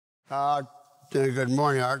Good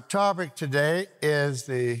morning. Our topic today is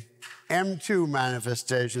the M2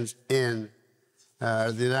 manifestations in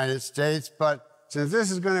the United States. But since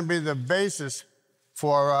this is going to be the basis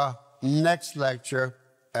for our next lecture,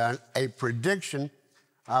 a prediction,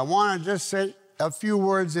 I want to just say a few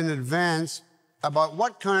words in advance about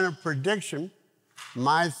what kind of prediction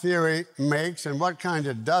my theory makes and what kind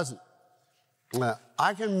it doesn't.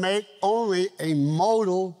 I can make only a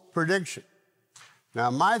modal prediction. Now,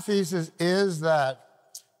 my thesis is that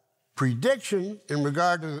prediction in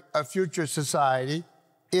regard to a future society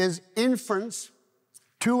is inference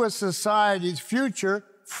to a society's future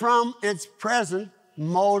from its present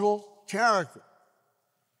modal character.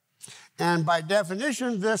 And by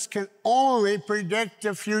definition, this can only predict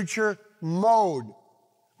a future mode.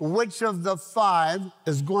 Which of the five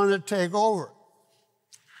is going to take over?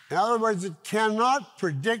 In other words, it cannot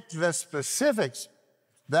predict the specifics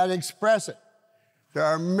that express it. There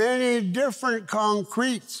are many different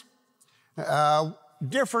concretes,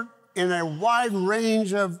 different in a wide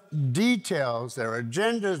range of details, their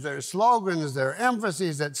agendas, their slogans, their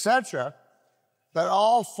emphases, etc., that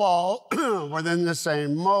all fall within the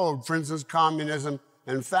same mode. For instance, communism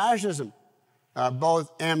and fascism are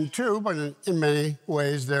both M2, but in many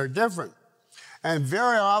ways they're different. And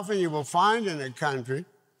very often you will find in a country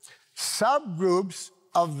subgroups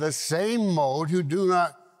of the same mode who do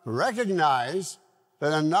not recognize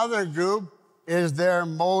that another group is their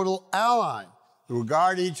modal ally, who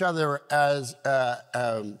regard each other as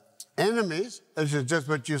enemies. This is just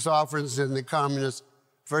what you saw, for instance, in the communists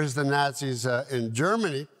versus the Nazis in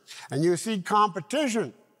Germany. And you see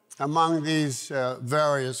competition among these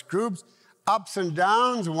various groups, ups and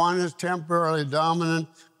downs. One is temporarily dominant,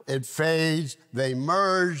 it fades, they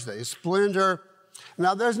merge, they splinter.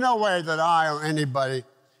 Now, there's no way that I or anybody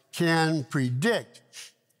can predict,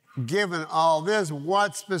 given all this,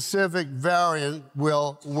 what specific variant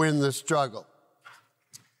will win the struggle.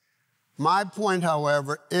 My point,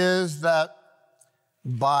 however, is that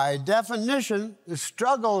by definition, the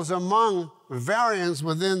struggles among variants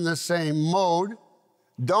within the same mode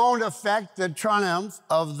don't affect the triumph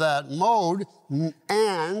of that mode,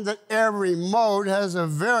 and that every mode has a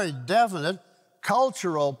very definite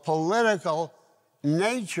cultural, political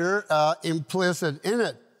nature implicit in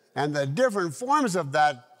it. And the different forms of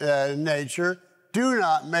that nature do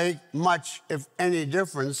not make much, if any,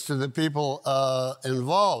 difference to the people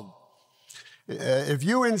involved. If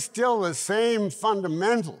you instill the same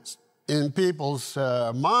fundamentals in people's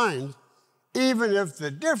minds, even if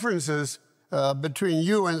the differences between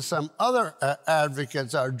you and some other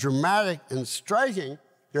advocates are dramatic and striking,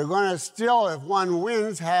 you're going to still, if one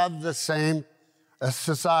wins, have the same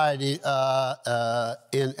society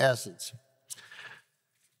in essence.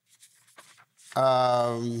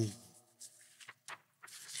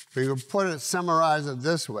 We could summarize it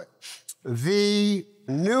this way. The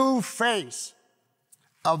new face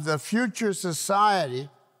of the future society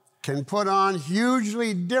can put on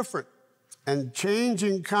hugely different and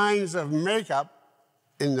changing kinds of makeup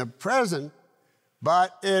in the present,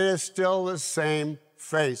 but it is still the same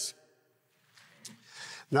face.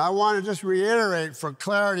 Now, I want to just reiterate for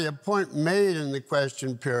clarity a point made in the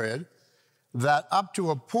question period, that up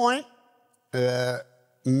to a point,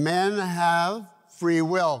 men have free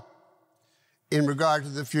will in regard to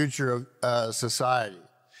the future of society.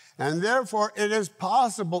 And therefore, it is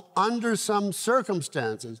possible under some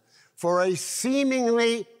circumstances for a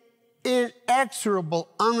seemingly inexorable,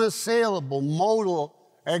 unassailable modal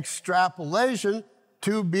extrapolation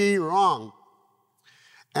to be wrong.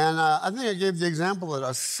 And I think I gave the example that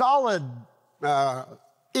a solid,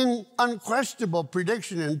 unquestionable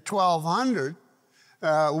prediction in 1200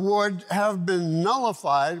 would have been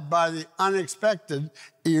nullified by the unexpected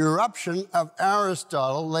eruption of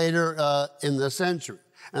Aristotle later in the century.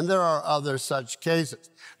 And there are other such cases.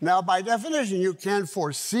 Now, by definition, you can't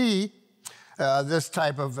foresee this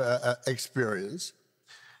type of experience,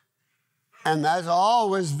 and that's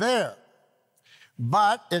always there.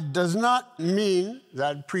 But it does not mean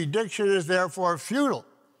that prediction is therefore futile,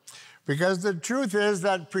 because the truth is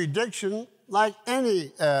that prediction, like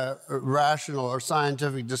any rational or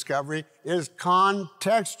scientific discovery, is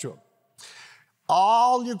contextual.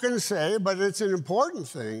 All you can say, but it's an important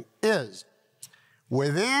thing, is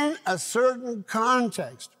within a certain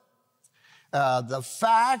context, the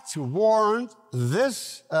facts warrant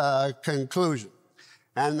this conclusion.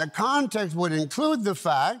 And the context would include the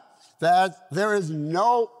fact that there is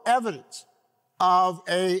no evidence of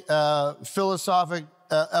a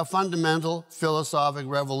fundamental philosophic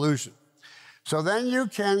revolution. So then you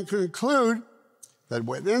can conclude that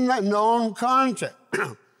within that known context,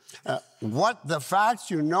 what the facts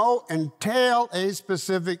you know entail a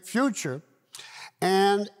specific future,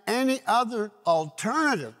 and any other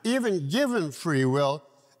alternative, even given free will,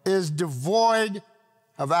 is devoid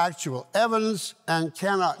of actual evidence and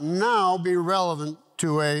cannot now be relevant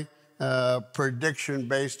to a prediction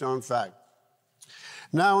based on fact.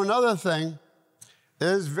 Now, another thing, it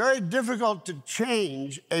is very difficult to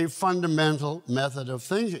change a fundamental method of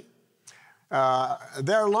thinking.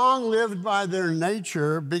 They're long lived by their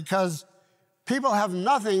nature because people have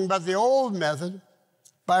nothing but the old method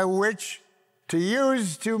by which to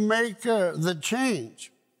use to make the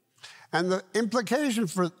change. And the implication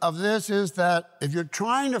of this is that if you're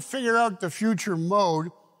trying to figure out the future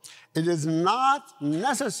mode, it is not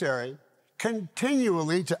necessary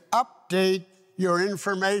continually to update your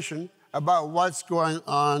information about what's going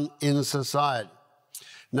on in society.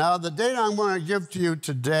 Now, the data I'm going to give to you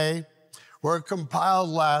today were compiled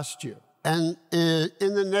last year. And in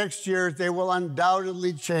the next years, they will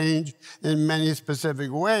undoubtedly change in many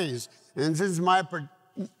specific ways. And since my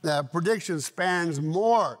prediction spans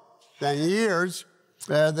more than years,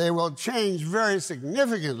 they will change very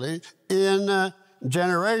significantly in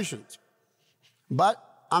generations. But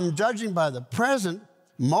I'm judging by the present,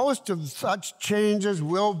 most of such changes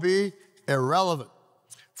will be irrelevant.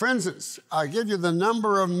 For instance, I'll give you the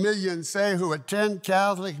number of millions, say, who attend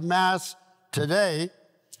Catholic Mass today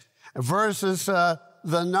versus the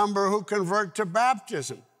number who convert to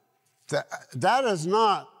baptism. That does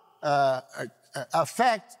not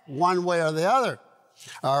affect one way or the other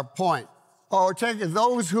our point. Or take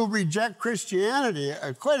those who reject Christianity,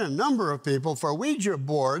 quite a number of people, for Ouija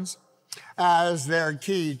boards as their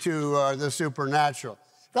key to the supernatural.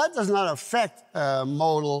 That does not affect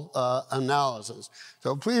modal analysis.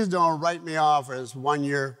 So please don't write me off as 1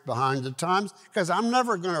 year behind the times, because I'm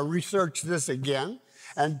never going to research this again.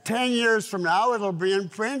 And 10 years from now, it'll be in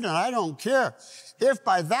print, and I don't care. If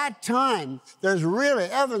by that time there's really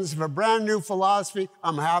evidence of a brand new philosophy,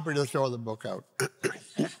 I'm happy to throw the book out.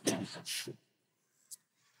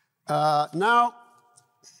 Now,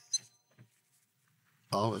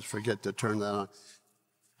 I always forget to turn that on.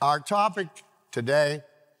 Our topic today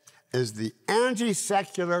is the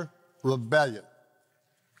anti-secular rebellion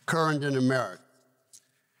current in America.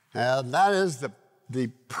 And that is the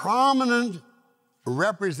prominent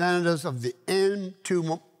representatives of the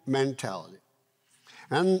M2 mentality.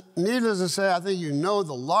 And needless to say, I think you know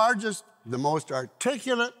the largest, the most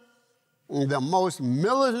articulate, the most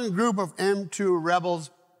militant group of M2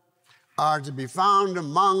 rebels are to be found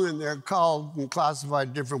among, and they're called and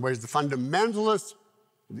classified different ways, the fundamentalists,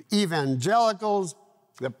 the evangelicals,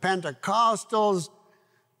 the Pentecostals,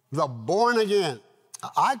 the born again.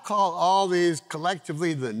 I call all these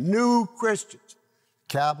collectively the new Christians,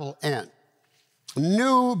 capital N.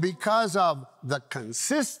 New because of the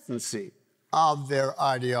consistency of their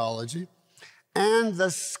ideology and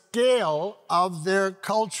the scale of their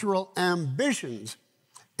cultural ambitions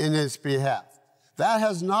in its behalf. That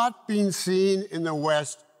has not been seen in the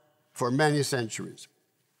West for many centuries.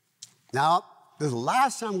 Now, this is the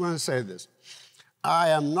last time I'm going to say this. I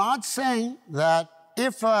am not saying that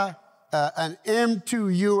if an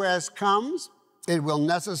M2 US comes, it will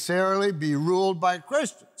necessarily be ruled by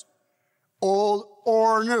Christians, old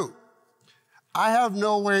or new. I have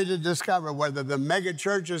no way to discover whether the mega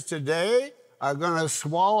churches today are going to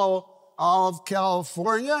swallow all of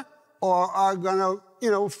California or are going to,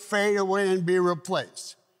 fade away and be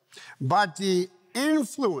replaced. But the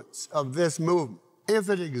influence of this movement, if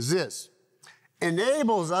it exists,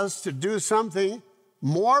 enables us to do something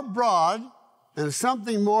more broad and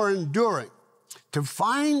something more enduring, to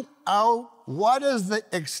find out what is the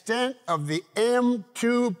extent of the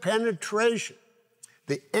M2 penetration.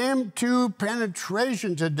 The M2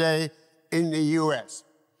 penetration today in the U.S.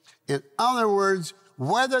 In other words,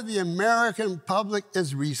 whether the American public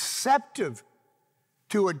is receptive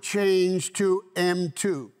to a change to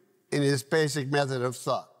M2 in its basic method of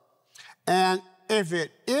thought. And if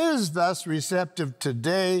it is thus receptive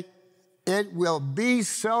today, it will be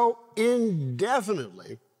so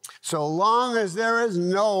indefinitely, so long as there is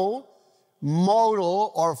no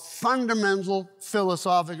modal or fundamental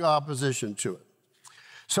philosophical opposition to it.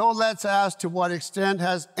 So let's ask, to what extent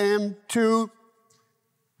has M2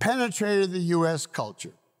 penetrated the U.S.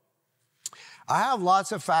 culture? I have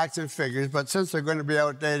lots of facts and figures, but since they're going to be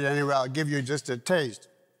outdated anyway, I'll give you just a taste.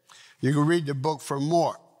 You can read the book for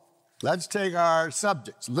more. Let's take our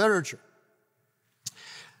subjects, literature.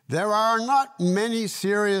 There are not many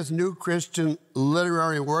serious new Christian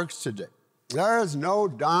literary works today. There is no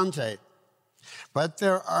Dante, but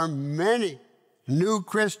there are many new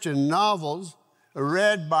Christian novels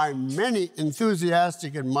read by many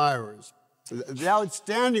enthusiastic admirers. The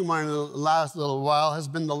outstanding one in the last little while has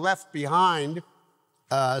been the Left Behind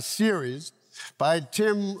series by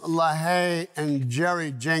Tim LaHaye and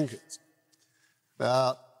Jerry Jenkins,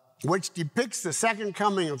 which depicts the second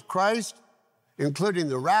coming of Christ, including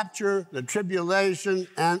the rapture, the tribulation,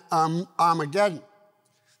 and Armageddon.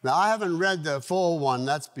 Now, I haven't read the full one,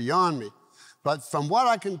 that's beyond me, but from what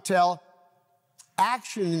I can tell,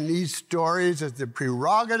 action in these stories is the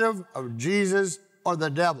prerogative of Jesus or the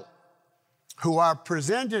devil, who are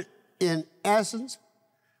presented in essence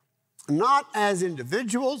not as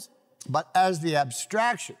individuals, but as the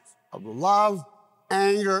abstractions of love,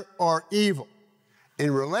 anger, or evil,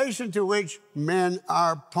 in relation to which men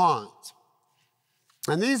are pawns.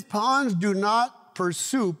 And these pawns do not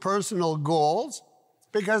pursue personal goals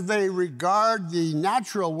because they regard the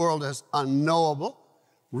natural world as unknowable,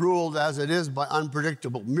 ruled as it is by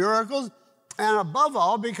unpredictable miracles, and above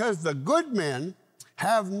all, because the good men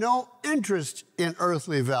have no interest in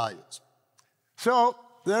earthly values. So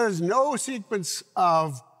there is no sequence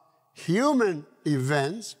of human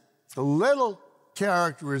events, little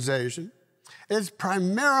characterization. It's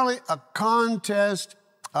primarily a contest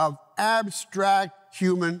of abstract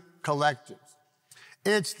human collectives.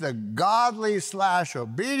 It's the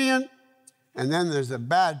godly/obedient, and then there's the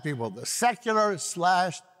bad people, the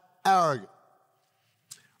secular/arrogant.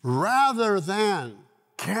 Rather than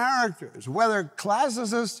characters, whether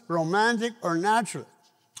classicist, romantic, or naturalist,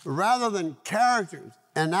 rather than characters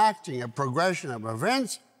enacting a progression of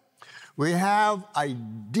events, we have a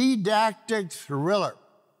didactic thriller,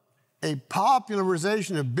 a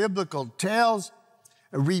popularization of biblical tales,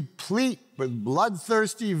 replete with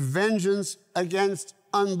bloodthirsty vengeance against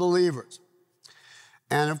unbelievers.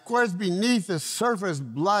 And of course, beneath the surface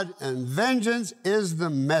blood and vengeance is the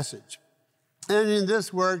message. And in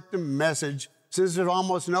this work, the message, since there's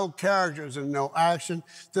almost no characters and no action,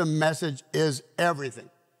 the message is everything.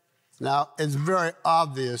 Now, it's very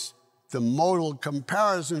obvious the modal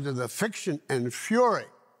comparison to the fiction and fury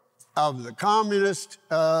of the communist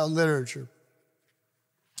literature.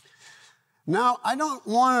 Now, I don't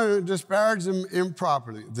want to disparage them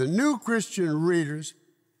improperly. The new Christian readers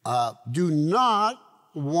do not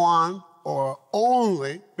want or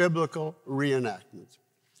only biblical reenactments.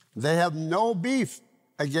 They have no beef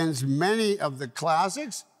against many of the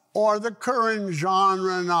classics or the current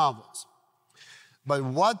genre novels. But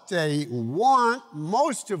what they want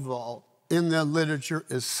most of all in their literature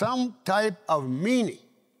is some type of meaning,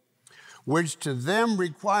 which to them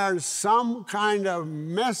requires some kind of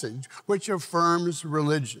message which affirms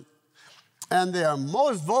religion. And they are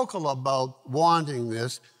most vocal about wanting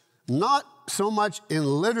this, not so much in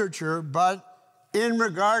literature, but in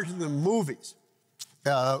regard to the movies.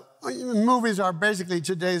 Movies are basically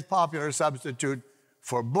today's popular substitute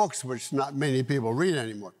for books, which not many people read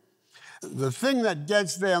anymore. The thing that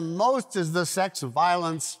gets them most is the sex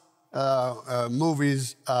violence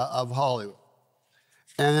movies of Hollywood.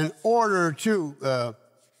 And in order to,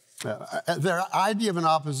 their idea of an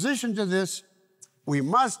opposition to this, we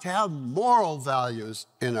must have moral values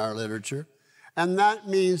in our literature, and that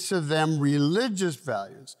means to them religious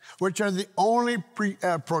values, which are the only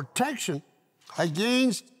protection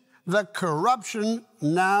against the corruption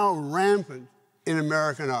now rampant in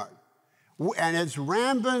American art. And it's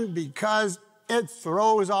rampant because it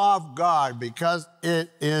throws off God, because it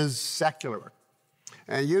is secular.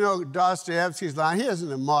 And you know Dostoevsky's line, he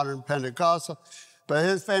isn't a modern Pentecostal, but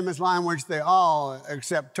his famous line, which they all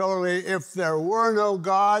accept totally, if there were no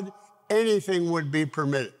God, anything would be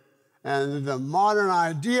permitted. And the modern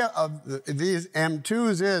idea of these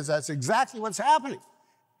M2s is that's exactly what's happening.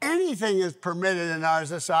 Anything is permitted in our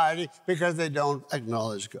society because they don't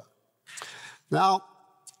acknowledge God. Now,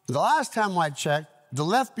 the last time I checked, the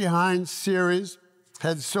Left Behind series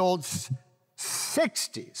had sold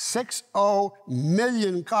 60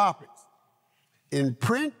 million copies in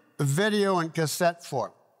print, video, and cassette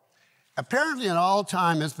form. Apparently, in all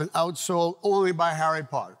time, it's been outsold only by Harry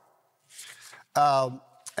Potter.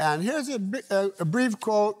 And here's a brief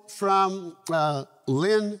quote from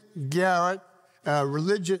Lynn Garrett,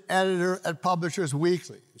 religion editor at Publishers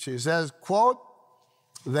Weekly. She says, quote,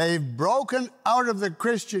 "They've broken out of the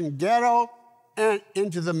Christian ghetto and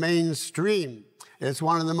into the mainstream. It's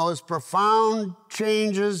one of the most profound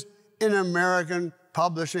changes in American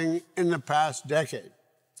publishing in the past decade."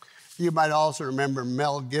 You might also remember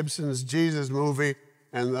Mel Gibson's Jesus movie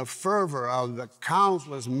and the fervor of the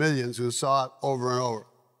countless millions who saw it over and over.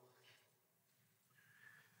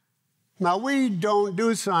 Now, we don't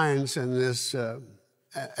do science in this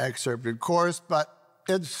excerpted course, but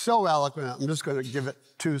it's so eloquent, I'm just going to give it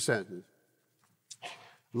 2 sentences.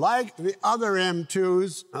 Like the other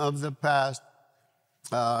M2s of the past,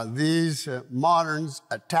 these moderns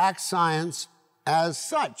attack science as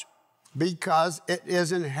such because it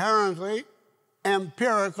is inherently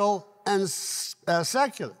empirical and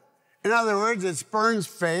secular. In other words, it spurns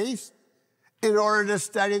faith in order to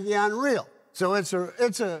study the unreal. So it's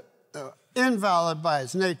invalid by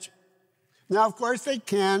its nature. Now, of course, they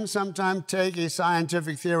can sometimes take a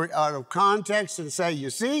scientific theory out of context and say, you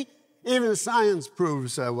see, even science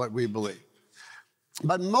proves what we believe.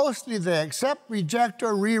 But mostly they accept, reject,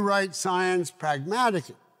 or rewrite science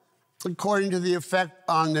pragmatically, according to the effect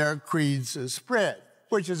on their creeds spread,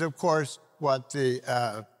 which is, of course, what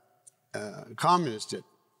the communists did.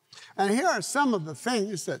 And here are some of the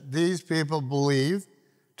things that these people believe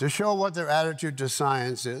to show what their attitude to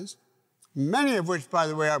science is, many of which, by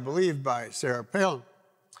the way, are believed by Sarah Palin.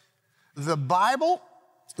 The Bible,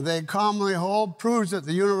 they commonly hold, proves that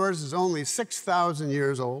the universe is only 6,000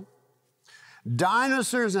 years old.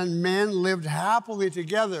 Dinosaurs and men lived happily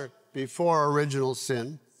together before original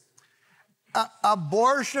sin.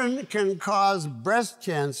 Abortion can cause breast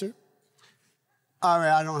cancer. All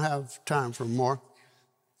right, I don't have time for more.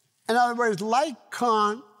 In other words, like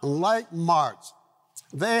Kant and like Marx,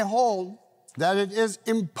 they hold that it is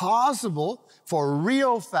impossible for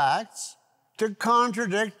real facts to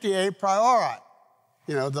contradict the a priori,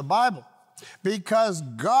 the Bible, because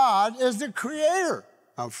God is the creator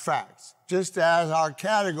of facts, just as our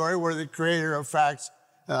category were the creator of facts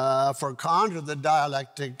for Kant or the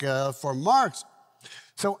dialectic for Marx.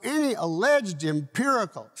 So any alleged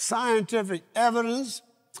empirical scientific evidence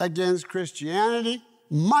against Christianity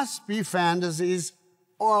must be fantasies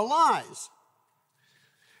or lies.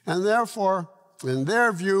 And therefore, in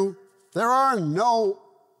their view, there are no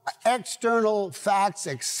external facts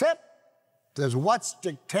except as what's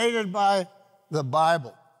dictated by the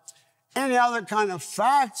Bible. Any other kind of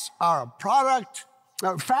facts are a product,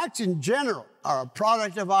 facts in general are a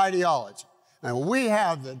product of ideology. And we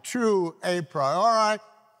have the true a priori,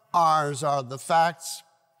 ours are the facts.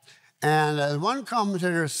 And as one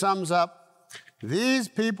commentator sums up, these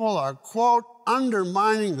people are, quote,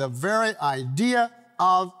 undermining the very idea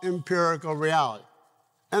of empirical reality.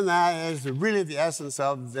 And that is really the essence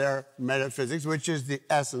of their metaphysics, which is the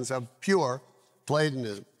essence of pure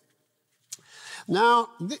Platonism. Now,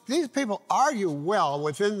 these people argue well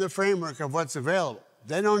within the framework of what's available.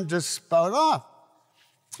 They don't just spout off.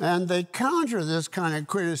 And they counter this kind of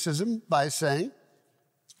criticism by saying,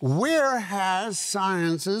 where has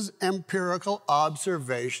science's empirical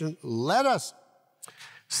observation led us?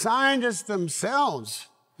 Scientists themselves,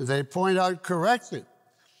 they point out correctly,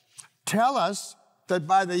 tell us that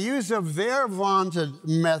by the use of their vaunted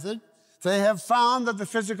method, they have found that the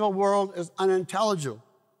physical world is unintelligible.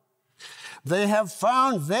 They have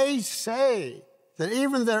found, they say, that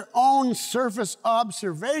even their own surface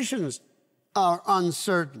observations are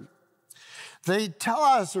uncertain. They tell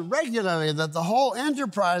us regularly that the whole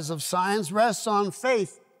enterprise of science rests on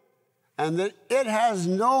faith and that it has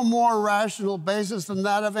no more rational basis than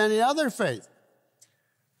that of any other faith.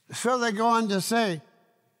 So they go on to say,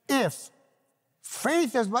 if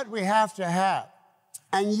faith is what we have to have,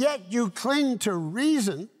 and yet you cling to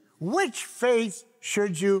reason, which faith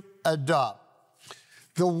should you adopt?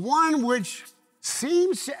 The one which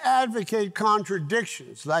seems to advocate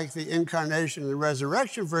contradictions, like the incarnation and the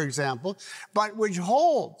resurrection, for example, but which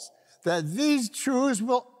holds that these truths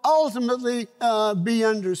will ultimately be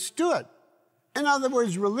understood. In other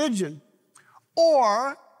words, religion,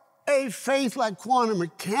 or a faith like quantum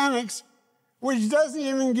mechanics, which doesn't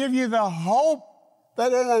even give you the hope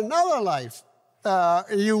that in another life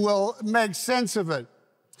you will make sense of it.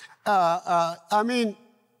 I mean,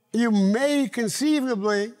 you may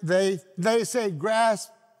conceivably, they say, grasp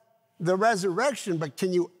the resurrection, but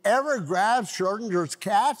can you ever grasp Schrodinger's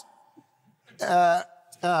cat?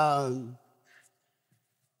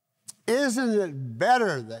 Isn't it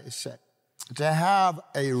better, they say, to have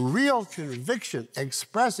a real conviction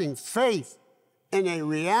expressing faith in a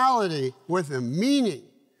reality with a meaning,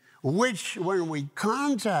 which, when we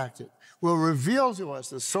contact it, will reveal to us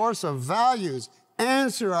the source of values,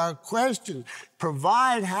 answer our questions,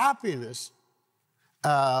 provide happiness?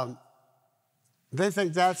 They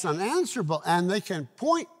think that's unanswerable, and they can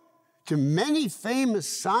point to many famous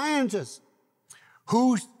scientists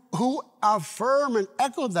who affirm and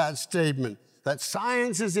echo that statement, that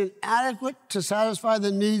science is inadequate to satisfy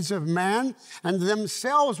the needs of man, and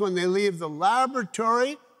themselves, when they leave the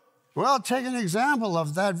laboratory, well, take an example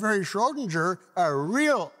of that very Schrodinger, a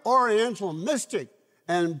real Oriental mystic,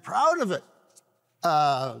 and proud of it.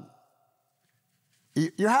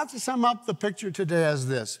 You have to sum up the picture today as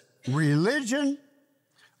this: religion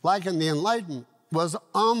like in the Enlightenment, was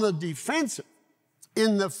on the defensive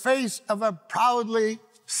in the face of a proudly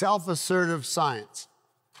self-assertive science.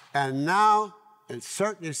 And now it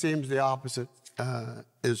certainly seems the opposite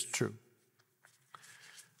is true.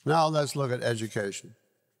 Now let's look at education.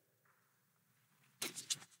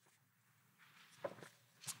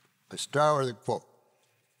 I start with a quote.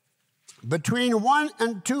 Between 1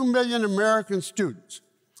 and 2 million American students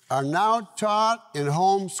are now taught in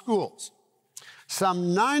home schools.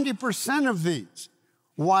 Some 90% of these,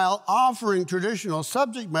 while offering traditional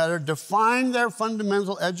subject matter, define their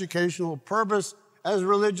fundamental educational purpose as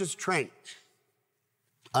religious training.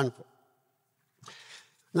 Unquote.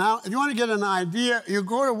 Now, if you want to get an idea, you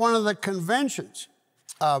go to one of the conventions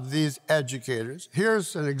of these educators.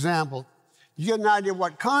 Here's an example. You get an idea of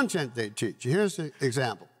what content they teach. Here's an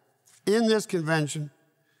example. In this convention,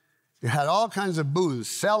 you had all kinds of booths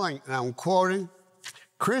selling, and I'm quoting,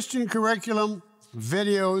 Christian curriculum,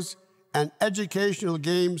 videos, and educational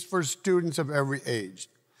games for students of every age.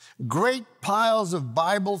 Great piles of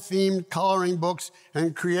Bible-themed coloring books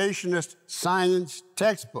and creationist science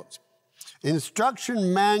textbooks.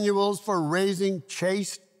 Instruction manuals for raising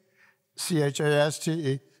chaste,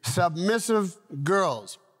 C-H-A-S-T-E, submissive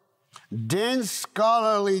girls. Dense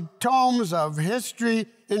scholarly tomes of history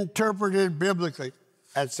interpreted biblically,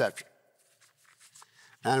 etc.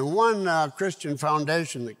 And one Christian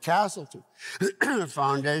foundation, the Castleton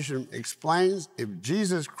Foundation, explains if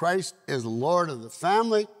Jesus Christ is Lord of the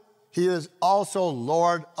family, he is also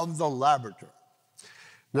Lord of the laboratory.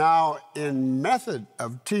 Now, in method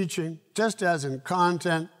of teaching, just as in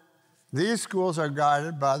content, these schools are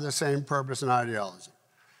guided by the same purpose and ideology.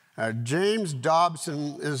 James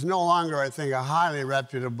Dobson is no longer, I think, a highly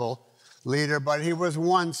reputable leader, but he was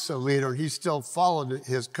once a leader, and he still followed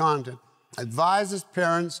his content. Advises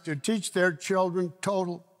parents to teach their children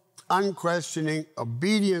total, unquestioning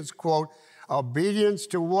obedience, quote, obedience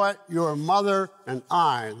to what your mother and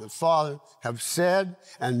I, the father, have said,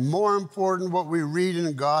 and more important, what we read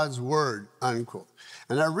in God's word, unquote.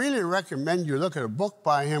 And I really recommend you look at a book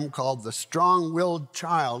by him called The Strong-Willed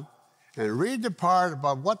Child and read the part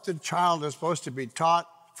about what the child is supposed to be taught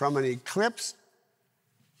from an eclipse.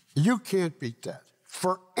 You can't beat that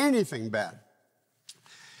for anything bad.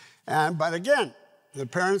 But again, the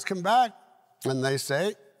parents come back and they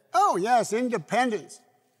say, oh, yes, independence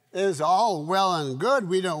is all well and good.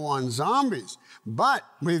 We don't want zombies. But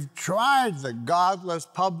we've tried the godless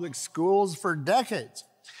public schools for decades.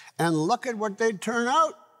 And look at what they turn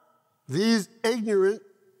out. These ignorant,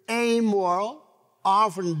 amoral,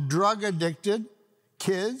 often drug-addicted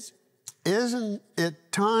kids. Isn't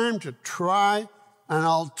it time to try an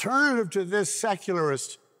alternative to this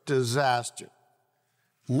secularist disaster?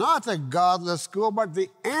 Not the godless school, but the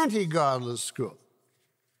anti-godless school.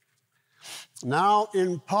 Now,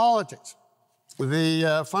 in politics,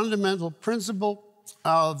 the fundamental principle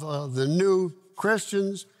of the new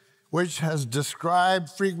Christians, which has described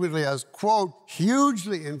frequently as, quote,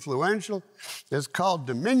 hugely influential, is called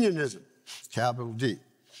dominionism, capital D.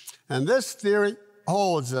 And this theory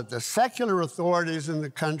holds that the secular authorities in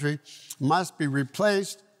the country must be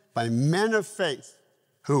replaced by men of faith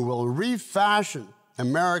who will refashion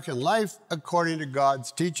American life according to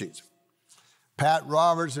God's teachings. Pat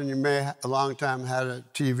Robertson, you may a long time had a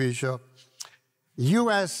TV show.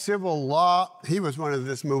 U.S. civil law, he was one of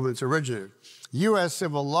this movement's originators. U.S.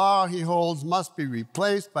 civil law, he holds, must be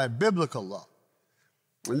replaced by biblical law.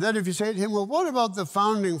 And then if you say to him, well, what about the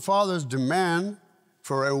Founding Fathers' demand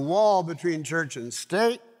for a wall between church and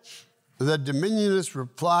state? The dominionists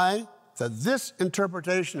reply that this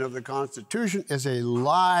interpretation of the Constitution is a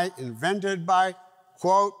lie invented by,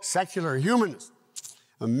 quote, secular humanists.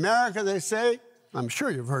 America, they say, I'm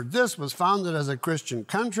sure you've heard this, was founded as a Christian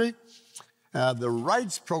country. The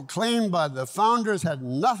rights proclaimed by the founders had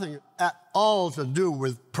nothing at all to do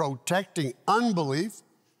with protecting unbelief.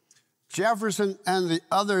 Jefferson and the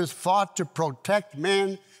others fought to protect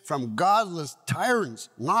man from godless tyrants,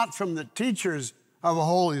 not from the teachers of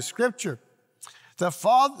Holy Scripture. The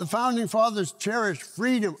Founding Fathers cherished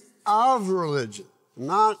freedom of religion,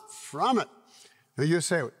 not from it. You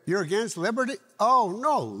say, you're against liberty? Oh,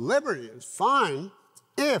 no, liberty is fine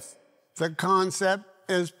if the concept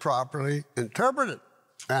is properly interpreted.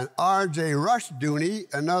 And R.J.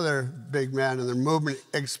 Rushdoony, another big man in the movement,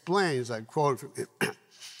 explains, I quote from him,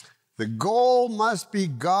 the goal must be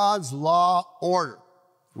God's law order,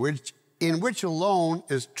 in which alone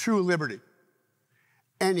is true liberty.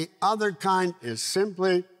 Any other kind is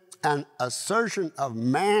simply an assertion of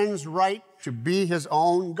man's right to be his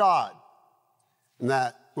own God. And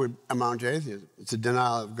that would amount to atheism. It's a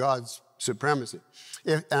denial of God's supremacy.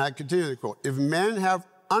 And I continue to quote, if men have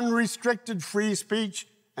unrestricted free speech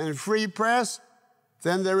and free press,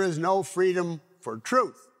 then there is no freedom for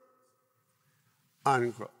truth,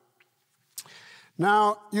 unquote.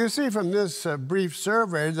 Now, you see from this brief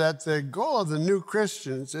survey that the goal of the New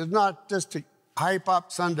Christians is not just to hype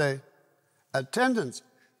up Sunday attendance.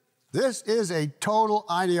 This is a total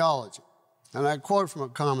ideology. And I quote from a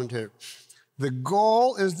commentator, "The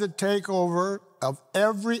goal is the takeover of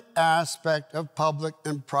every aspect of public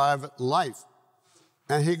and private life."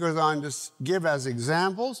 And he goes on to give as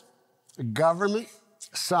examples government,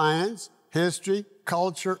 science, history,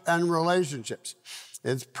 culture, and relationships.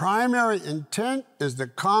 Its primary intent is the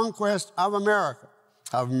conquest of America,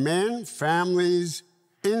 of men, families,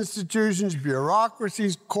 institutions,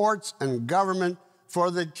 bureaucracies, courts, and government for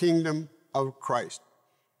the kingdom of Christ.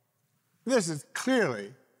 This is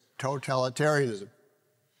clearly totalitarianism.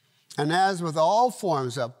 And as with all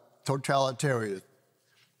forms of totalitarianism,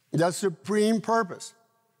 the supreme purpose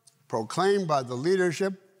proclaimed by the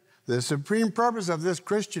leadership, the supreme purpose of this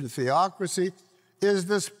Christian theocracy is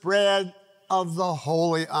the spread of the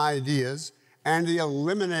holy ideas and the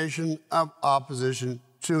elimination of opposition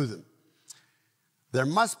to them. There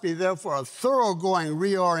must be, therefore, a thoroughgoing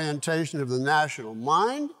reorientation of the national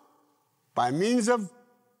mind by means of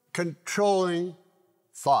controlling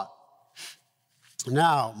thought.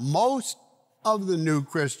 Now, most of the new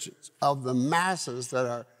Christians, of the masses that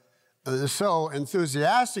are so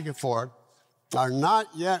enthusiastic for it, are not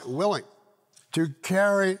yet willing to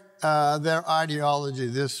carry their ideology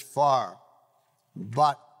this far.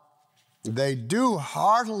 But they do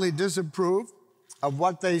heartily disapprove of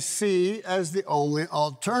what they see as the only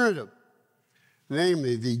alternative,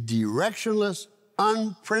 namely the directionless,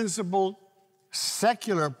 unprincipled,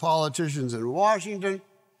 secular politicians in Washington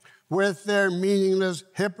with their meaningless,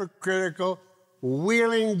 hypocritical,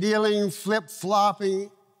 wheeling-dealing,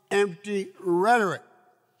 flip-flopping, empty rhetoric,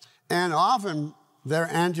 and often their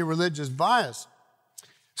anti-religious bias.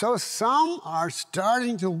 So some are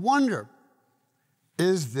starting to wonder,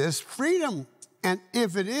 is this freedom? And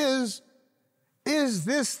if it is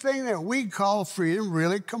this thing that we call freedom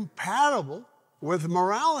really compatible with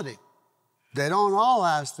morality? They don't all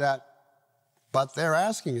ask that, but they're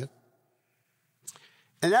asking it.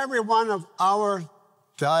 In every one of our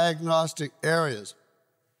diagnostic areas,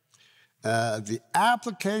 the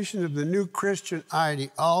application of the new Christian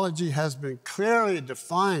ideology has been clearly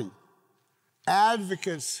defined.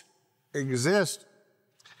 Advocates exist.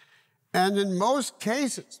 And in most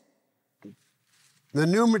cases, the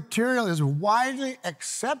new material is widely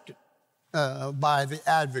accepted by the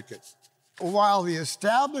advocates, while the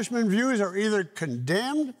establishment views are either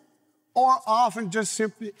condemned or often just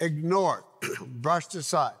simply ignored, brushed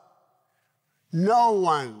aside. No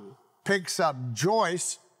one picks up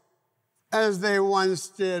Joyce as they once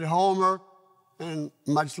did Homer and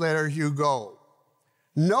much later Hugo.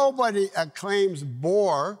 Nobody acclaims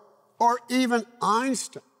Bohr or even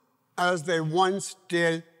Einstein as they once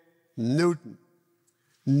did Newton.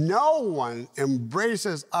 No one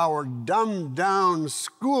embraces our dumbed-down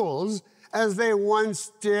schools as they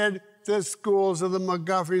once did the schools of the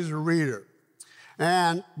McGuffey's Reader.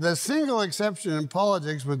 And the single exception in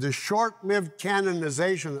politics was the short-lived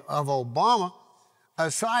canonization of Obama.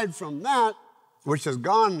 Aside from that, which is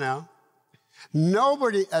gone now,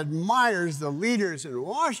 nobody admires the leaders in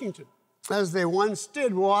Washington as they once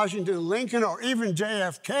did Washington, Lincoln, or even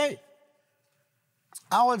JFK.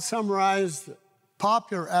 I would summarize the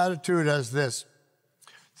popular attitude as this: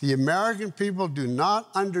 the American people do not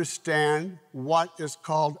understand what is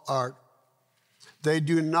called art. They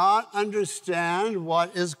do not understand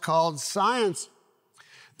what is called science.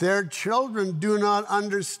 Their children do not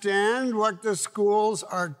understand what the schools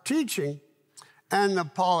are teaching. And the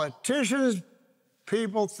politicians,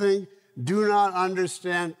 people think, do not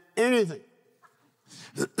understand anything.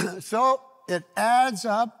 So it adds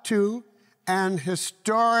up to an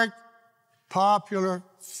historic popular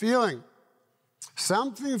feeling.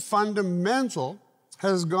 Something fundamental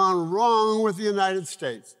has gone wrong with the United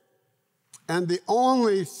States. And the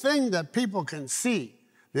only thing that people can see,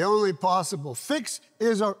 the only possible fix,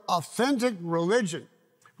 is an authentic religion.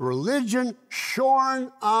 Religion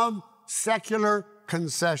shorn of secular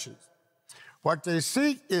concessions. What they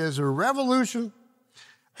seek is a revolution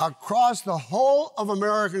across the whole of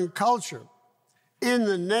American culture in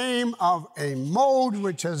the name of a mode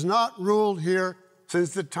which has not ruled here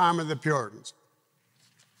since the time of the Puritans.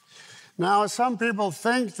 Now, some people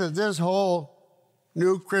think that this whole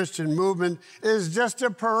new Christian movement is just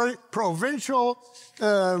a provincial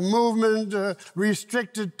movement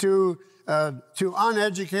restricted to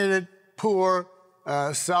uneducated, poor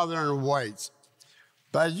Southern whites.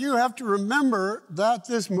 But you have to remember that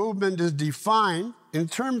this movement is defined in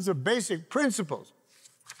terms of basic principles,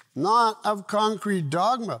 not of concrete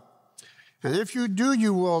dogma. And if you do,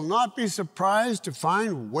 you will not be surprised to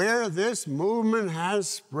find where this movement has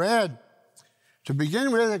spread. To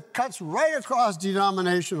begin with, it cuts right across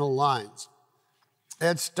denominational lines.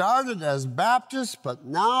 It started as Baptist, but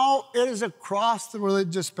now it is across the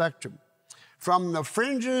religious spectrum. From the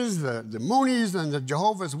fringes, the Moonies and the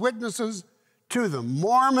Jehovah's Witnesses, to the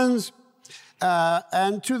Mormons,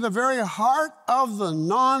 and to the very heart of the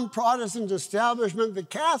non-Protestant establishment, the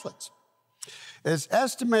Catholics. It's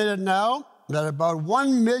estimated now that about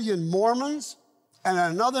 1 million Mormons and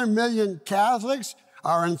another 1 million Catholics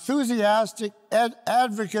are enthusiastic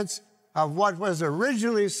advocates of what was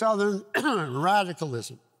originally Southern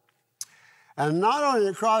radicalism. And not only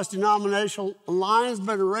across denominational lines,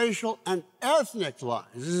 but racial and ethnic lines.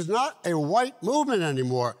 This is not a white movement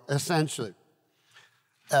anymore, essentially.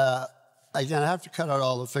 Again, I have to cut out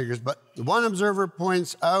all the figures, but one observer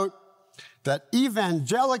points out that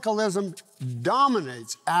evangelicalism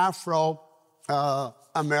dominates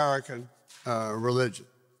Afro-American religion.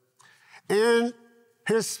 And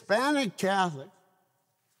Hispanic Catholics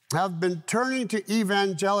have been turning to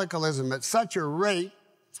evangelicalism at such a rate,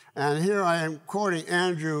 and here I am quoting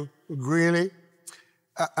Andrew Greeley,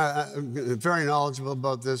 very knowledgeable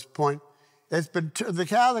about this point. The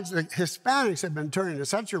Catholics, the Hispanics have been turning to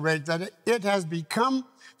such a rate that it has become,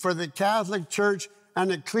 for the Catholic Church,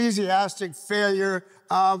 an ecclesiastic failure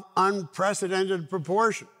of unprecedented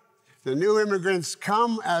proportion. The new immigrants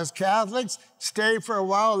come as Catholics, stay for a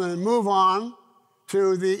while, and then move on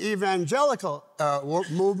to the evangelical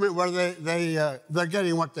movement where they're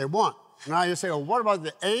getting what they want. Now you say, well, what about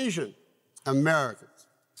the Asian Americans?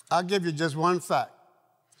 I'll give you just one fact.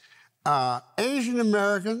 Asian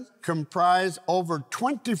Americans comprise over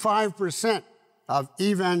 25% of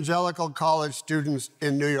evangelical college students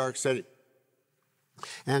in New York City.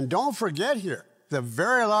 And don't forget here, the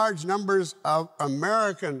very large numbers of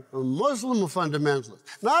American Muslim fundamentalists,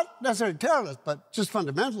 not necessarily terrorists, but just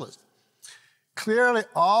fundamentalists. Clearly,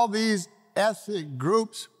 all these ethnic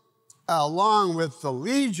groups, along with the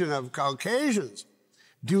legion of Caucasians,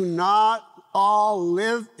 do not all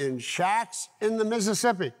live in shacks in the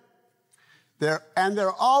Mississippi.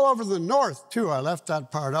 They're all over the North, too. I left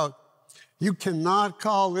that part out. You cannot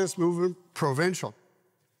call this movement provincial.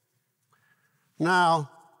 Now,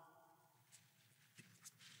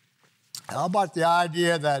 how about the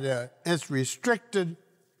idea that it's restricted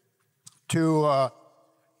to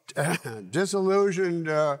disillusioned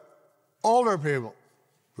older people?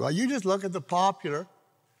 Well, you just look at the popular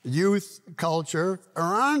youth culture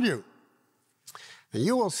around you, and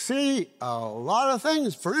you will see a lot of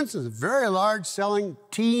things. For instance, very large selling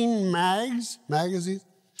teen magazines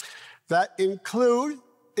that include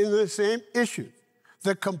in the same issue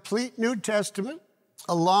the complete New Testament,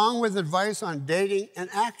 along with advice on dating and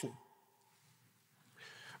acting.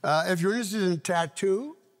 If you're interested in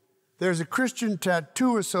tattoo, there's a Christian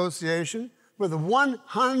Tattoo Association with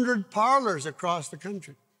 100 parlors across the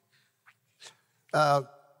country.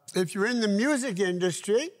 If you're in the music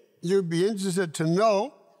industry, you'd be interested to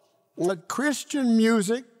know that Christian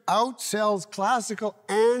music outsells classical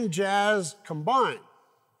and jazz combined.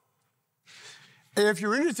 If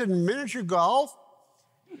you're interested in miniature golf,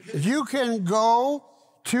 you can go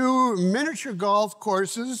to miniature golf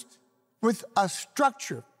courses with a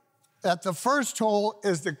structure. At the first hole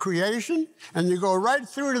is the creation, and you go right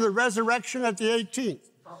through to the resurrection at the 18th.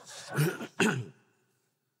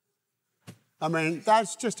 I mean,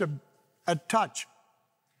 that's just a touch.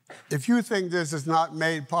 If you think this is not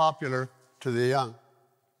made popular to the young.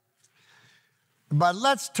 But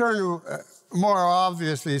let's turn to more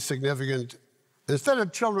obviously significant, instead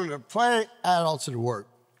of children to play, adults at work.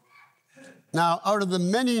 Now, out of the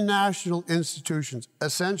many national institutions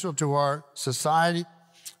essential to our society,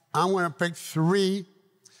 I'm going to pick 3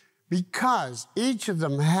 because each of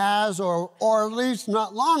them has, or at least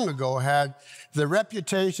not long ago had, the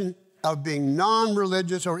reputation of being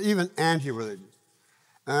non-religious or even anti-religious.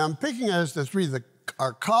 And I'm picking as the 3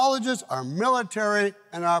 our colleges, our military,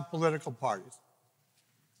 and our political parties.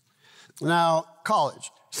 Now,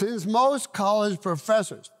 college. Since most college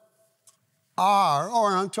professors are,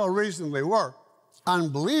 or until recently were,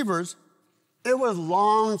 unbelievers, it was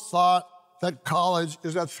long thought that college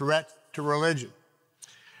is a threat to religion.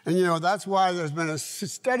 And you know, that's why there's been a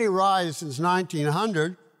steady rise since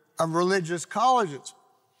 1900 of religious colleges,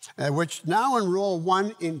 which now enroll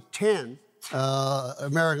 1 in 10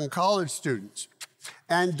 American college students.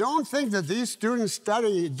 And don't think that these students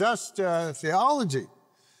study just theology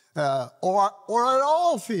or at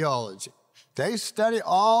all theology. They study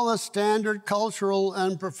all the standard cultural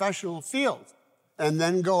and professional fields and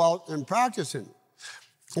then go out and practice in it.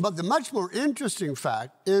 But the much more interesting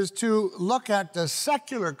fact is to look at the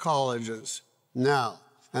secular colleges now.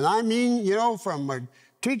 And I mean, you know, from a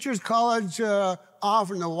teacher's college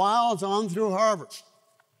off in the wilds on through Harvard.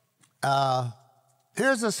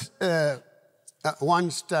 Here's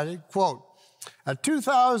one study, quote, a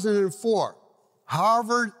 2004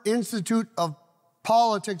 Harvard Institute of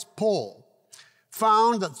Politics poll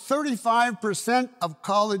found that 35% of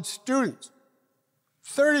college students,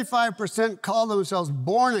 35% call themselves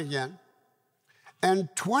born again, and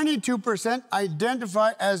 22%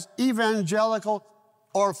 identify as evangelical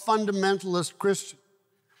or fundamentalist Christian.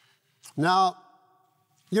 Now,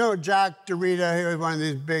 you know Jack Derrida, he was one of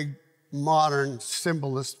these big modern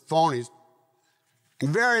symbolist phonies,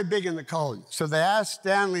 very big in the college. So they asked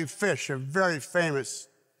Stanley Fish, a very famous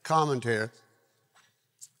commentator,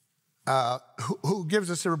 who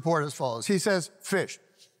gives us a report as follows. He says, Fish,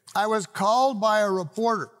 I was called by a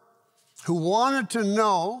reporter who wanted to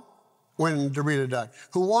know, when Derrida died,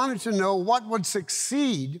 who wanted to know what would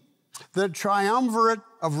succeed the triumvirate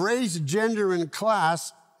of race, gender, and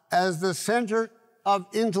class as the center of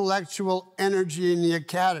intellectual energy in the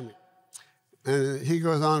academy. And he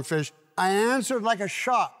goes on, Fish, I answered like a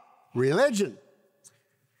shot, religion.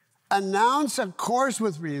 Announce a course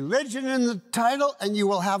with religion in the title and you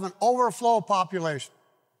will have an overflow population.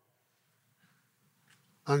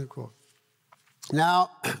 Unquote.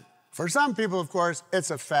 Now, for some people, of course,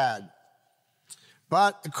 it's a fad.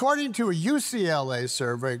 But according to a UCLA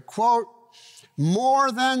survey, quote,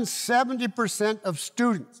 more than 70% of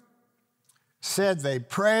students said they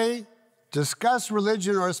pray, discuss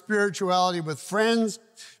religion or spirituality with friends,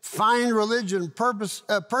 find religion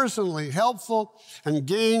personally helpful, and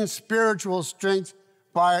gain spiritual strength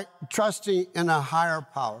by trusting in a higher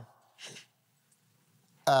power.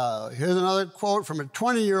 Here's another quote from a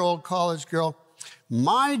 20-year-old college girl.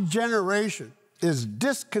 My generation is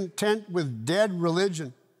discontent with dead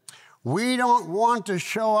religion. We don't want to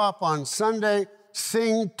show up on Sunday,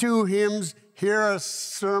 sing 2 hymns, hear a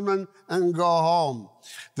sermon, and go home.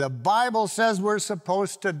 The Bible says we're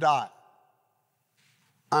supposed to die.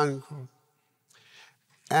 Unquote.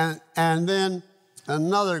 And then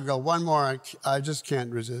another girl, one more, I just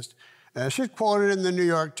can't resist. She's quoted in the New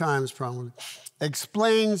York Times probably,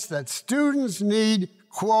 explains that students need,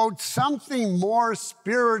 quote, something more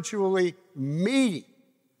spiritually meaty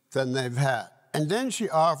than they've had. And then she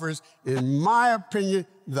offers, in my opinion,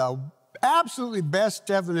 the absolutely best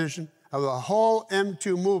definition of the whole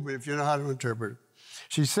M2 movement, if you know how to interpret it.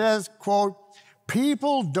 She says, quote,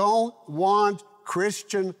 people don't want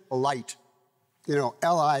Christian light. You know,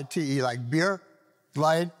 L-I-T-E, like beer,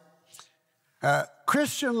 light.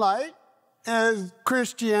 Christian light is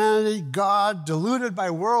Christianity, God diluted by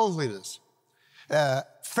worldliness,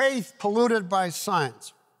 faith polluted by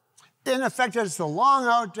science. In effect, it's the long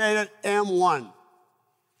outdated M1.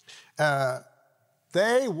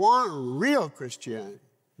 They want real Christianity,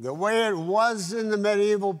 the way it was in the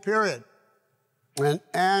medieval period.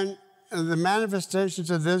 And the manifestations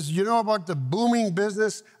of this, you know about the booming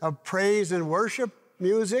business of praise and worship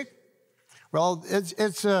music? Well,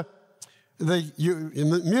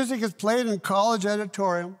 music is played in college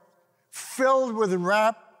auditorium, filled with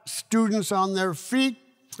rap students on their feet,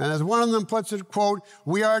 and as one of them puts it, quote,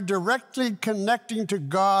 we are directly connecting to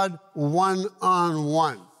God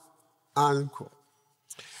one-on-one, unquote.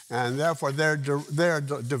 And therefore, they're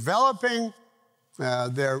developing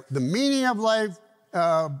the meaning of life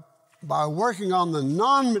by working on the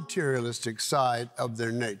non-materialistic side of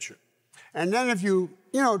their nature. And then if you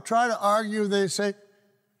try to argue, they say,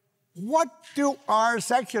 what do our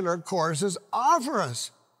secular courses offer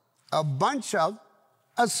us? A bunch of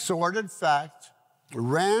assorted facts,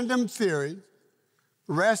 random theories,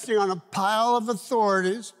 resting on a pile of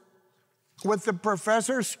authorities, with the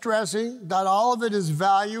professor stressing that all of it is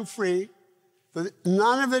value-free, that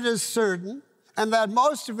none of it is certain, and that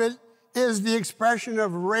most of it is the expression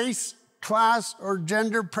of race, class, or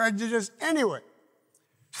gender prejudice anyway.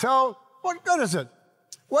 So what good is it?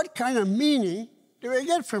 What kind of meaning do we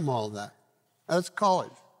get from all that? That's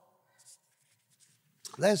college.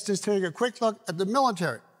 Let's just take a quick look at the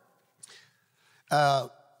military. The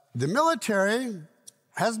military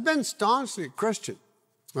has been staunchly Christian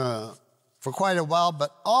for quite a while,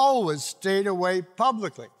 but always stayed away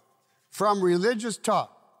publicly from religious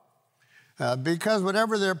talk. Because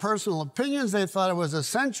whatever their personal opinions, they thought it was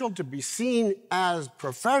essential to be seen as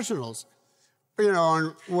professionals,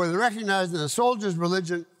 and was recognized that a soldier's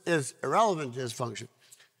religion is irrelevant to his function.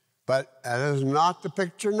 But that is not the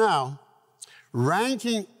picture now.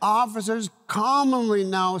 Ranking officers commonly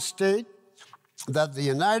now state that the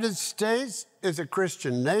United States is a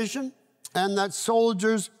Christian nation and that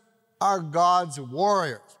soldiers are God's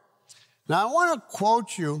warriors. Now, I want to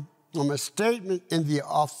quote you from a statement in the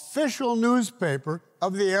official newspaper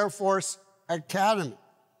of the Air Force Academy.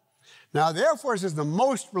 Now, the Air Force is the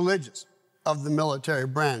most religious of the military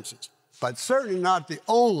branches, but certainly not the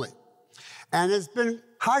only. And it's been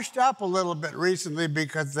hushed up a little bit recently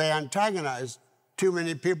because they antagonized too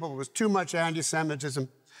many people. It was too much anti-Semitism.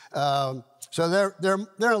 So they're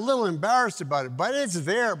a little embarrassed about it, but it's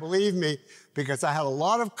there, believe me, because I had a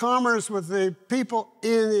lot of commerce with the people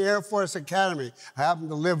in the Air Force Academy. I happen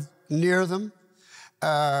to live near them.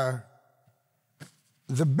 The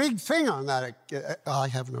big thing on that, I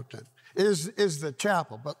have no time, is the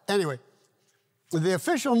chapel. But anyway, the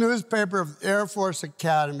official newspaper of the Air Force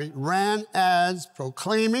Academy ran ads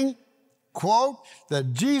proclaiming, quote,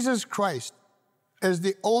 that Jesus Christ is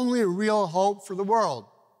the only real hope for the world,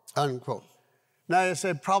 unquote. Now you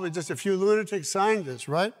say probably just a few lunatics signed this,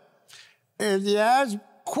 right? And the ads,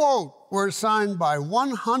 quote, were signed by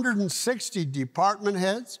 160 department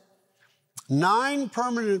heads, 9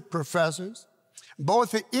 permanent professors,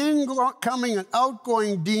 both the incoming and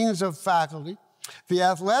outgoing deans of faculty, the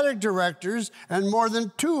athletic directors, and more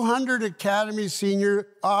than 200 academy senior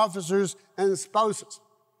officers and spouses,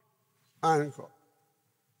 unquote.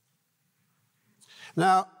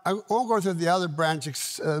 Now, I won't go through the other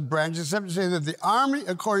branches except to say that the Army,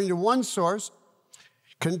 according to one source,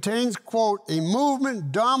 contains, quote, a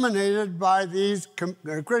movement dominated by these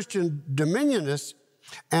Christian dominionists,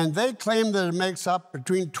 and they claim that it makes up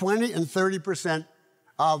between 20 and 30%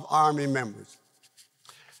 of Army members.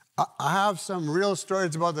 I have some real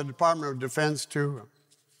stories about the Department of Defense, too.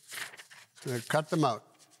 So cut them out.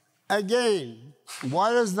 Again,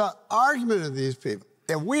 what is the argument of these people?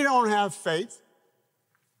 If we don't have faith,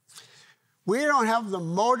 we don't have the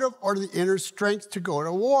motive or the inner strength to go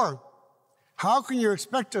to war. How can you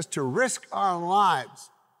expect us to risk our lives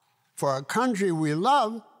for a country we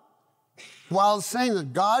love while saying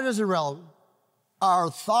that God is irrelevant, our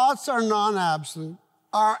thoughts are non-absolute,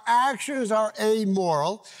 our actions are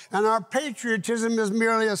amoral, and our patriotism is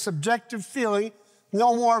merely a subjective feeling,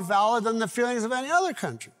 no more valid than the feelings of any other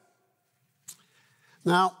country?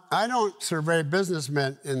 Now, I don't survey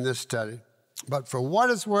businessmen in this study, but for what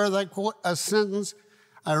it's worth, I quote a sentence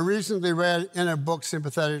I recently read in a book,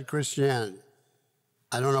 Sympathetic to Christianity.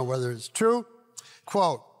 I don't know whether it's true.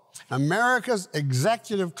 Quote, America's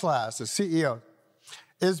executive class, the CEO,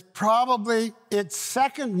 is probably its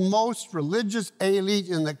second most religious elite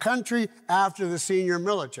in the country after the senior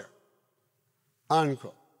military,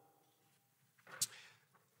 unquote.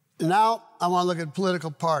 Now, I want to look at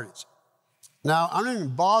political parties. Now, I don't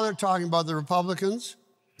even bother talking about the Republicans.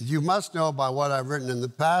 You must know by what I've written in the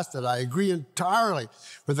past that I agree entirely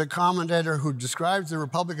with the commentator who describes the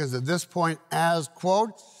Republicans at this point as,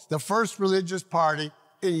 quote, the first religious party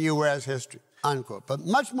in U.S. history, unquote. But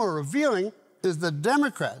much more revealing is the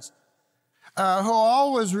Democrats, who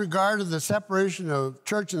always regarded the separation of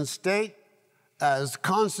church and state as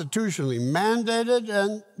constitutionally mandated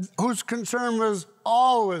and whose concern was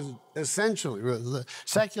always essentially with the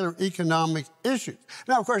secular economic issues.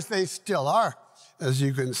 Now, of course, they still are, as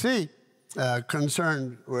you can see,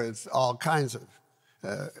 concerned with all kinds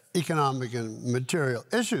of economic and material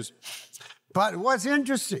issues. But what's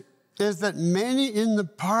interesting is that many in the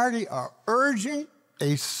party are urging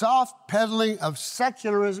a soft peddling of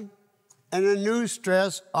secularism and a new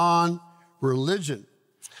stress on religion.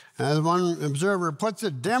 As one observer puts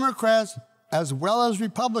it, Democrats, as well as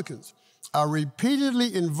Republicans, are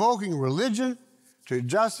repeatedly invoking religion to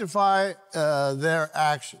justify their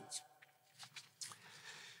actions.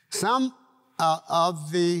 Some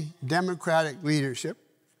of the Democratic leadership,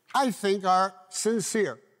 I think, are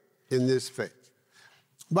sincere in this faith.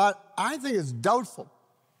 But I think it's doubtful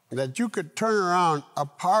that you could turn around a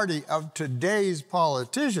party of today's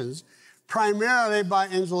politicians primarily by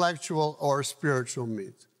intellectual or spiritual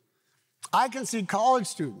means. I can see college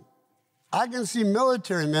students, I can see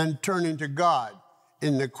military men turning to God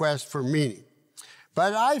in the quest for meaning.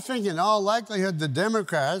 But I think in all likelihood the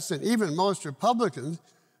Democrats and even most Republicans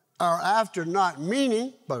are after not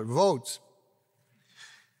meaning, but votes.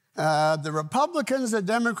 The Republicans, the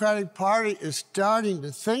Democratic Party, is starting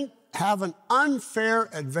to think have an unfair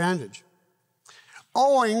advantage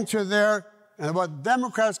owing to their, what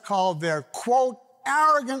Democrats call their, quote,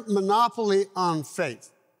 arrogant monopoly on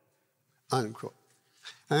faith, unquote.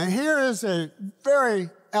 And here is a very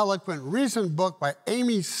eloquent recent book by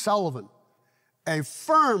Amy Sullivan, a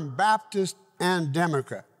firm Baptist and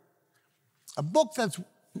Democrat. A book that's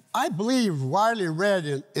I believe, widely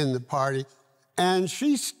read in the party, and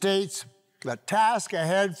she states the task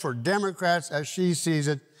ahead for Democrats as she sees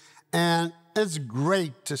it, and it's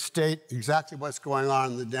great to state exactly what's going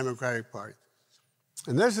on in the Democratic Party.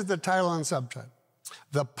 And this is the title and subtitle.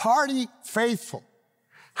 The Party Faithful,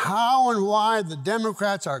 How and Why the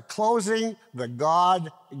Democrats Are Closing the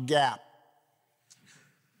God Gap.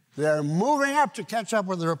 They're moving up to catch up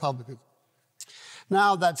with the Republicans.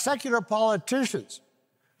 Now, that secular politicians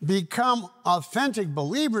become authentic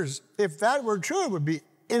believers, if that were true, it would be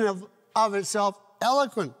in of itself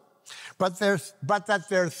eloquent. But that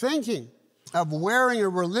they're thinking of wearing a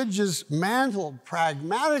religious mantle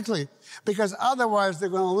pragmatically, because otherwise they're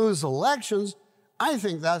going to lose elections, I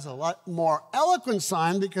think that's a lot more eloquent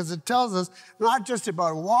sign, because it tells us not just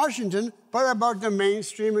about Washington, but about the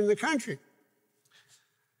mainstream in the country.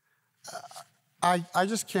 I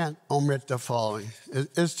just can't omit the following.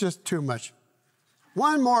 It's just too much.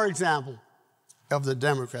 One more example of the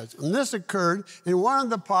Democrats, and this occurred in one of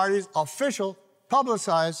the party's official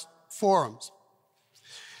publicized forums.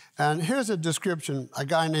 And here's a description, a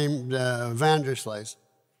guy named Vanderslice.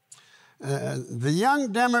 The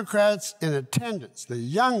young Democrats in attendance,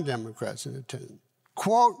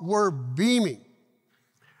 quote, were beaming.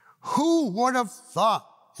 Who would have thought,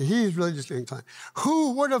 he's religiously inclined,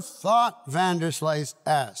 who would have thought, Vanderslice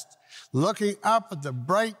asked, looking up at the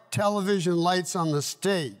bright television lights on the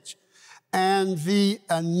stage and the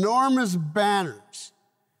enormous banners,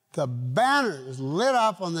 the banners lit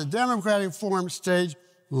up on the Democratic Forum stage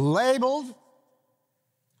labeled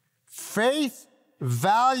faith,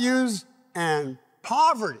 values, and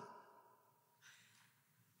poverty.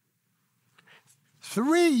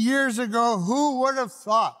 3 years ago, who would have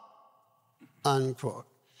thought, unquote.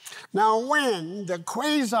 Now, when the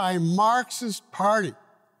quasi-Marxist party,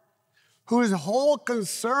 whose whole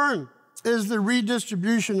concern is the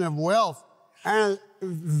redistribution of wealth, and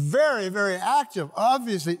very, very active,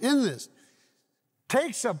 obviously, in this,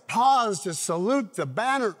 takes a pause to salute the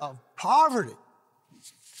banner of poverty,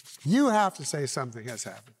 you have to say something has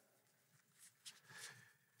happened.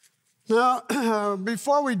 Now,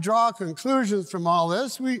 before we draw conclusions from all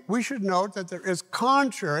this, we should note that there is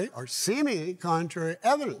contrary, or seemingly contrary,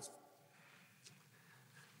 evidence.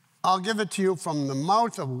 I'll give it to you from the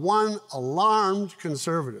mouth of one alarmed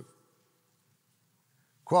conservative.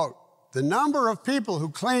 Quote, the number of people who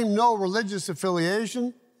claim no religious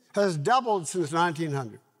affiliation has doubled since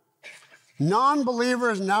 1900.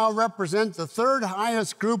 Non-believers now represent the third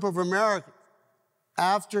highest group of Americans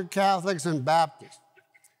after Catholics and Baptists.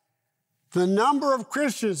 The number of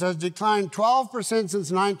Christians has declined 12%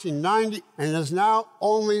 since 1990 and is now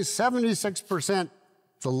only 76%,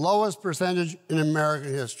 the lowest percentage in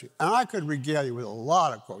American history. And I could regale you with a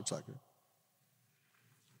lot of quotes like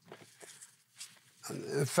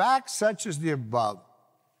that. Facts such as the above,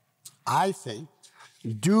 I think,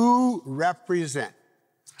 do represent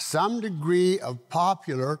some degree of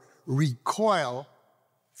popular recoil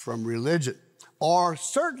from religion, or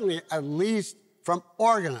certainly at least from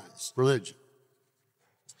organized religion.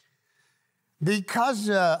 Because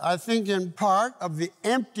I think in part of the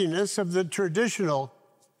emptiness of the traditional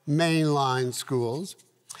mainline schools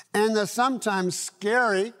and the sometimes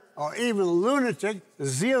scary or even lunatic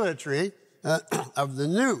zealotry of the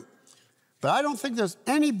new. But I don't think there's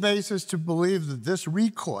any basis to believe that this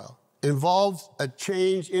recoil involves a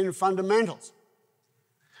change in fundamentals,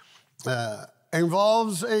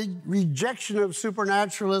 involves a rejection of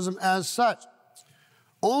supernaturalism as such.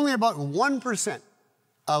 Only about 1%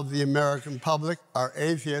 of the American public are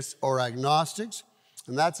atheists or agnostics,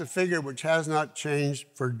 and that's a figure which has not changed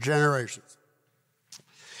for generations.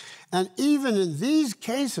 And even in these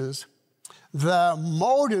cases, the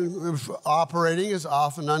mode of operating is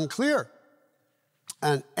often unclear.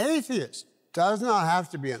 An atheist does not have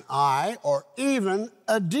to be an I or even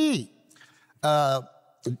a D.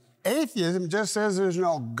 Atheism just says there's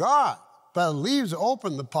no God, but it leaves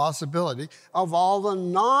open the possibility of all the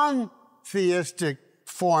non-theistic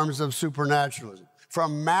forms of supernaturalism,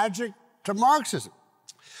 from magic to Marxism.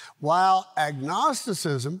 While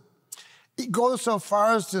agnosticism goes so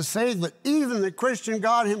far as to say that even the Christian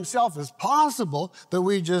God himself is possible, but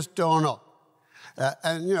we just don't know.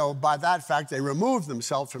 And, you know, by that fact, they remove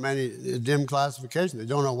themselves from any dim classification. They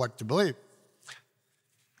don't know what to believe.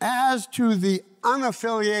 As to the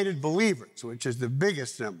unaffiliated believers, which is the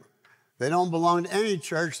biggest number, they don't belong to any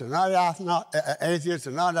church, they're not atheists,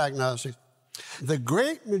 they're not agnostics. The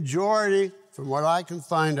great majority, from what I can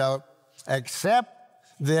find out, accept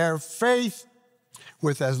their faith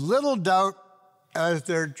with as little doubt as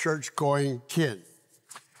their church-going kin.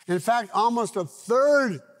 In fact, almost a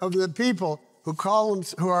third of the people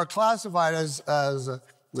who are classified as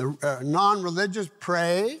non-religious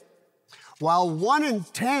pray, while 1 in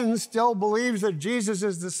 10 still believes that Jesus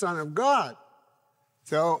is the Son of God.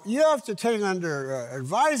 So you have to take under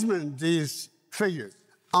advisement these figures.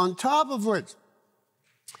 On top of which,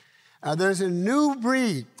 there's a new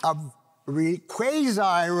breed of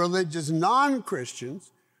quasi-religious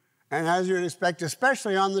non-Christians, and as you'd expect,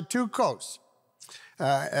 especially on the two coasts,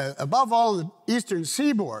 above all on the eastern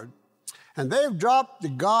seaboard, and they've dropped the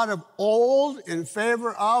God of old in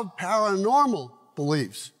favor of paranormal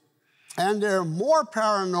beliefs. And they're more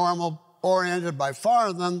paranormal oriented by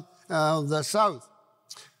far than the South.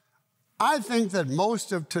 I think that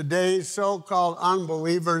most of today's so-called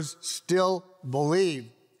unbelievers still believe.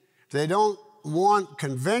 They don't want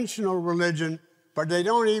conventional religion, but they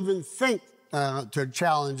don't even think to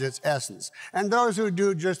challenge its essence. And those who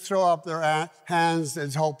do just throw up their hands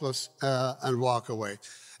as hopeless and walk away.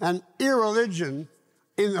 And irreligion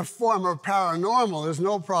in the form of paranormal is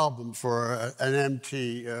no problem for an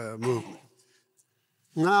MT movement.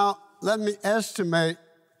 Now, let me estimate,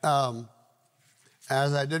 as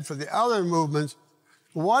I did for the other movements,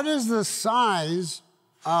 what is the size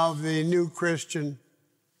of the new Christian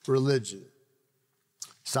religion?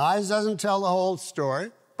 Size doesn't tell the whole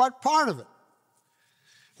story, but part of it.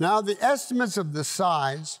 Now, the estimates of the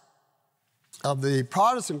size of the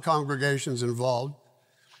Protestant congregations involved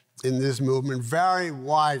in this movement vary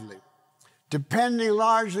widely, depending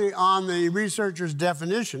largely on the researcher's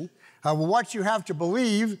definition of what you have to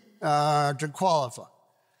believe to qualify.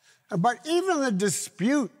 But even the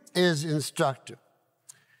dispute is instructive.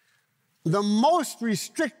 The most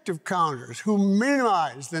restrictive counters, who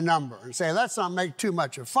minimize the number and say, let's not make too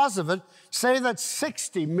much a fuss of it, say that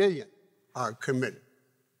 60 million are committed.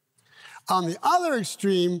 On the other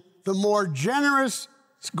extreme, the more generous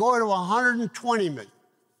go to 120 million.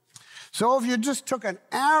 So if you just took an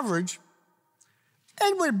average,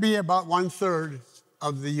 it would be about 1/3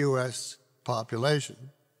 of the U.S. population,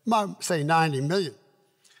 say 90 million.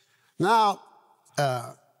 Now,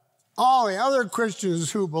 all the other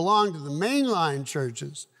Christians who belong to the mainline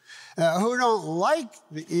churches, who don't like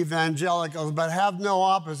the evangelicals but have no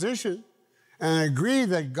opposition and agree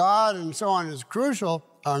that God and so on is crucial,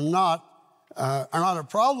 are not a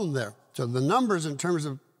problem there. So the numbers in terms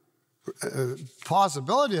of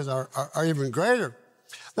possibilities are even greater.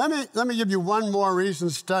 Let me give you one more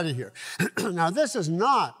recent study here. Now, this is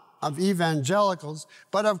not of evangelicals,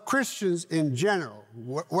 but of Christians in general,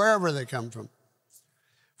 wherever they come from.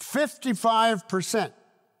 55%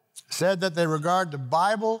 said that they regard the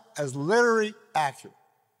Bible as literally accurate.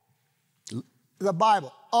 The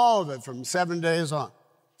Bible, all of it from 7 days on.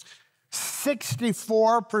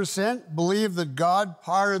 64% believe that God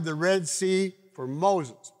parted the Red Sea for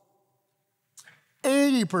Moses.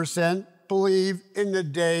 80% believe in the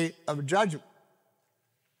day of judgment.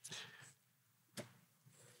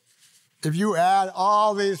 If you add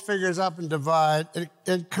all these figures up and divide,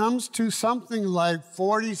 it comes to something like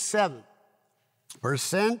 47%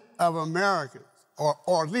 of Americans,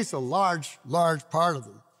 or at least a large part of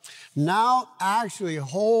them, now actually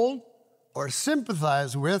hold or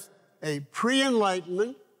sympathize with a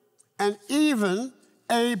pre-Enlightenment and even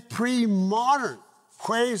a pre-modern,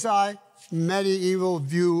 quasi-medieval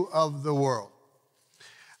view of the world.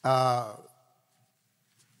 Now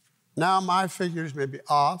my figures may be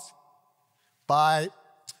off by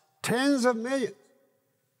tens of millions,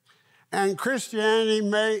 and Christianity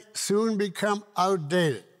may soon become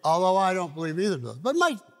outdated, although I don't believe either of those, but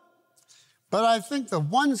might. But I think the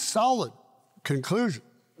one solid conclusion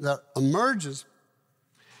that emerges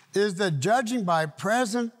is that judging by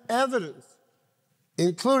present evidence,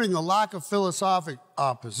 including the lack of philosophic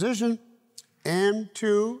opposition,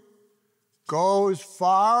 M2 goes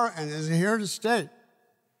far and is here to stay.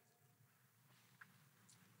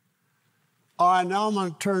 All right, now I'm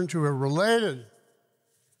going to turn to a related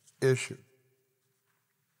issue.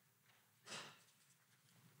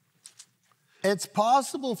 It's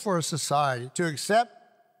possible for a society to accept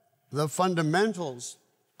the fundamentals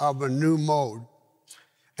of a new mode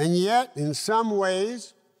and yet, in some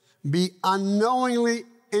ways, be unknowingly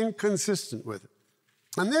inconsistent with it.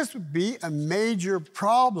 And this would be a major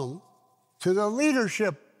problem to the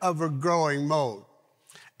leadership of a growing mode.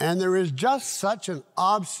 And there is just such an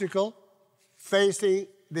obstacle facing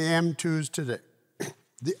the M2s today.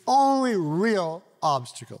 The only real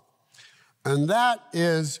obstacle. And that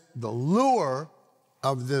is the lure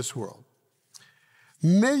of this world.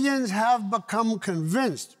 Millions have become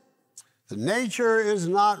convinced that nature is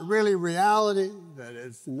not really reality, that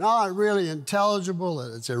it's not really intelligible,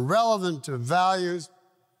 that it's irrelevant to values.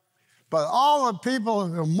 But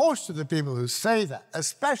most of the people who say that,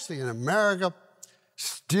 especially in America,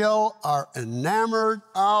 still are enamored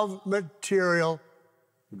of material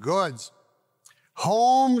goods.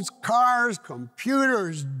 Homes, cars,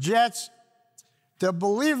 computers, jets. The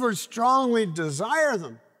believers strongly desire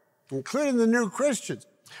them, including the new Christians,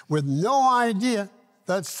 with no idea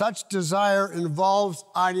that such desire involves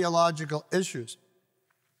ideological issues.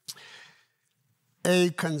 A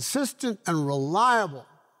consistent and reliable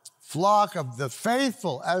flock of the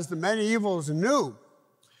faithful, as the medievals knew,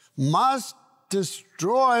 must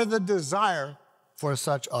destroy the desire for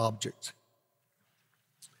such objects.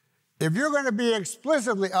 If you're going to be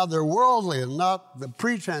explicitly otherworldly and not the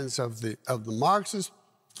pretense of the Marxists,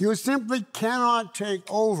 you simply cannot take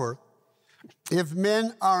over if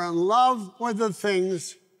men are in love with the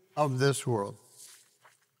things of this world.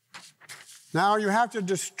 Now, you have to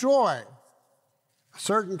destroy a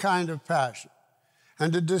certain kind of passion.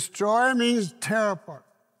 And to destroy means tear apart,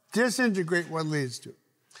 disintegrate what leads to it.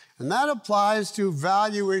 And that applies to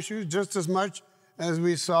value issues just as much as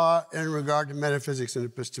we saw in regard to metaphysics and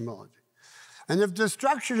epistemology. And if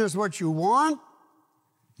destruction is what you want,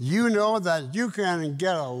 you know that you can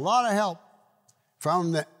get a lot of help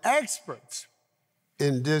from the experts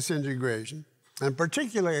in disintegration, and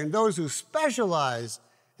particularly in those who specialize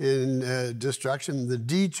in destruction, the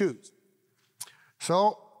D2s.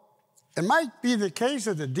 So it might be the case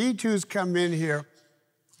that the D2s come in here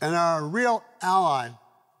and are a real ally.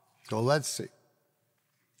 So let's see.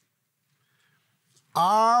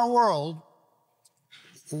 Our world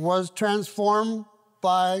was transformed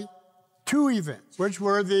by two events, which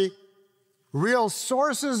were the real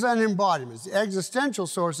sources and embodiments, the existential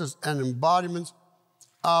sources and embodiments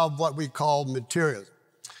of what we call materialism.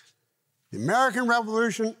 The American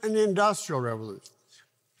Revolution and the Industrial Revolution.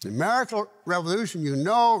 The American Revolution, you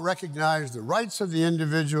know, recognized the rights of the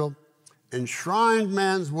individual, enshrined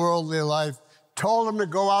man's worldly life, told him to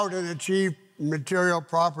go out and achieve material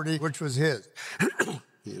property, which was his. The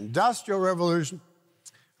Industrial Revolution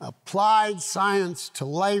applied science to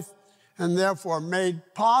life and therefore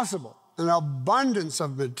made possible an abundance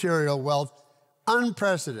of material wealth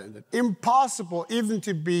unprecedented, impossible even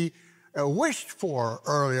to be wished for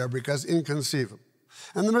earlier because inconceivable.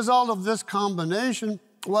 And the result of this combination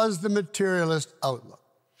was the materialist outlook.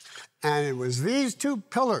 And it was these two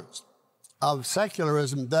pillars of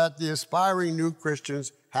secularism that the aspiring new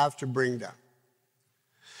Christians have to bring down.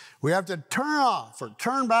 We have to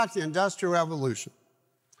turn back the Industrial Revolution.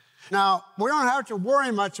 Now, we don't have to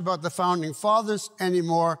worry much about the Founding Fathers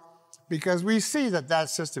anymore because we see that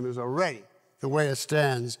that system is already, the way it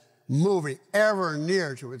stands, moving ever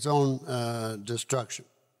near to its own destruction.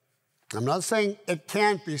 I'm not saying it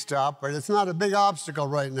can't be stopped, but it's not a big obstacle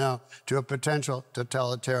right now to a potential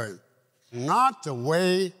totalitarian. Not the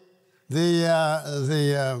way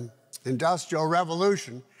the Industrial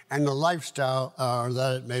Revolution and the lifestyle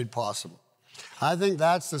that it made possible. I think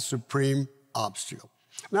that's the supreme obstacle.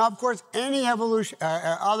 Now, of course, any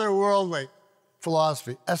otherworldly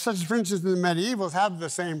philosophy, such as, for instance, the medievals, have the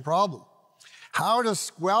same problem. How to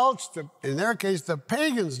squelch, in their case, the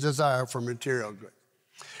pagans' desire for material goods.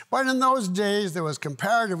 But in those days, there was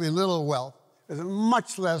comparatively little wealth. It was a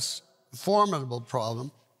much less formidable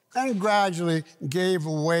problem, and gradually gave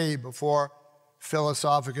way before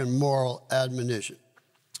philosophic and moral admonition.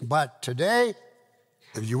 But today,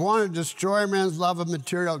 if you want to destroy man's love of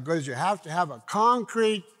material goods, you have to have a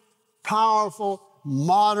concrete, powerful,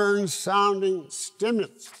 modern-sounding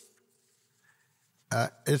stimulus.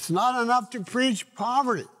 It's not enough to preach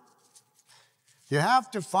poverty. You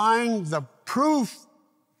have to find the proof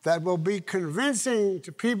that will be convincing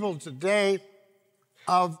to people today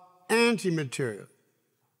of anti-material.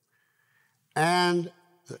 And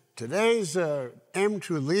today's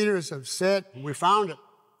M2 leaders have said, we found it.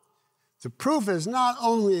 The proof is not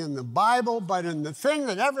only in the Bible, but in the thing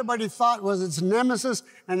that everybody thought was its nemesis,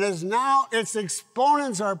 and as now its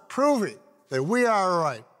exponents are proving that we are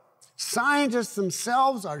right. Scientists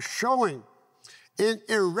themselves are showing in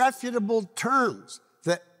irrefutable terms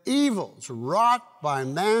the evils wrought by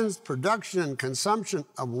man's production and consumption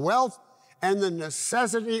of wealth and the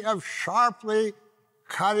necessity of sharply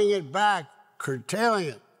cutting it back, curtailing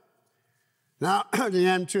it. Now, the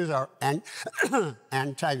M2s are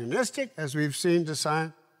antagonistic, as we've seen to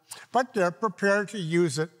science, but they're prepared to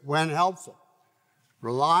use it when helpful,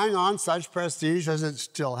 relying on such prestige as it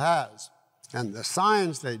still has. And the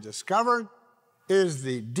science they discovered is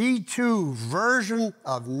the D2 version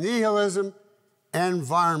of nihilism,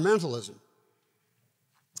 environmentalism.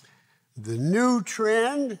 The new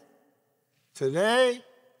trend today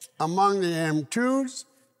among the M2s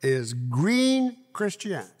is green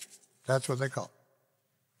Christianity. That's what they call it.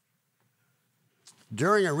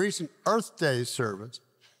 During a recent Earth Day service,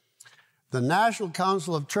 the National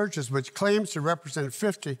Council of Churches, which claims to represent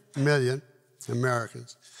 50 million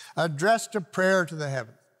Americans, addressed a prayer to the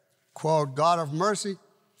heavens. Quote, God of mercy,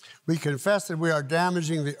 we confess that we are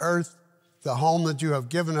damaging the earth, the home that you have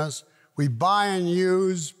given us. We buy and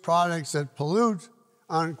use products that pollute,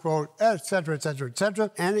 unquote, et cetera, et cetera, et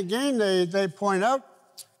cetera. And again, they point out,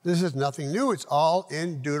 this is nothing new. It's all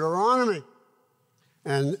in Deuteronomy.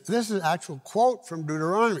 And this is an actual quote from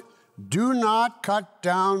Deuteronomy. Do not cut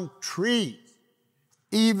down trees,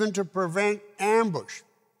 even to prevent ambush,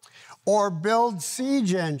 or build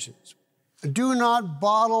siege engines. Do not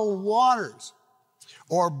bottle waters,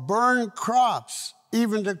 or burn crops,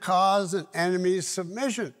 even to cause an enemy's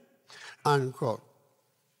submission, unquote.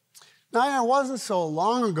 Now, it wasn't so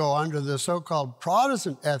long ago under the so-called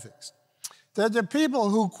Protestant ethics that the people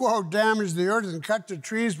who, quote, damaged the earth and cut the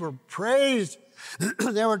trees were praised.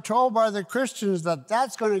 They were told by the Christians that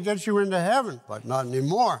that's going to get you into heaven, but not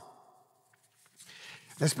anymore.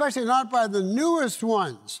 Especially not by the newest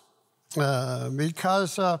ones,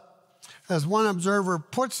 because, as one observer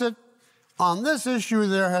puts it, on this issue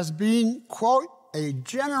there has been, quote, a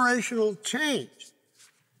generational change.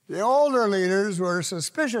 The older leaders were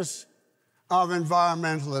suspicious of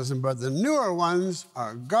environmentalism, but the newer ones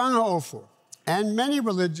are gung-ho for it. And many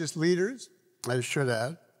religious leaders, I should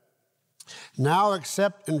add, now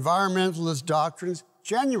accept environmentalist doctrines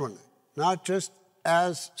genuinely, not just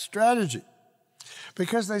as strategy.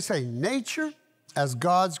 Because they say nature as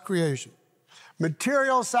God's creation,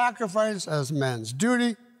 material sacrifice as man's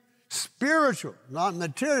duty, spiritual, not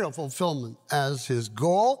material fulfillment as his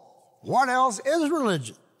goal. What else is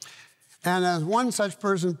religion? And as one such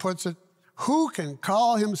person puts it, who can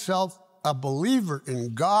call himself a believer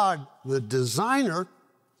in God, the designer,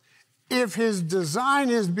 if his design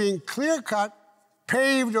is being clear-cut,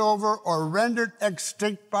 paved over, or rendered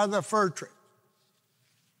extinct by the fur trade?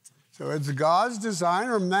 So it's God's design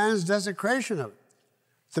or man's desecration of it.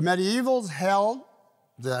 The medievals held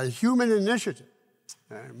that human initiative,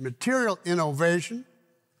 material innovation,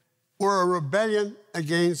 were a rebellion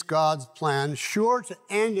against God's plan, sure to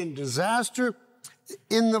end in disaster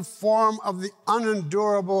in the form of the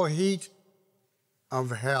unendurable heat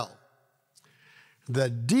of hell. The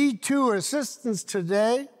D2 assistants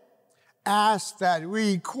today ask that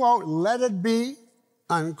we, quote, let it be,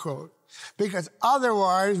 unquote, because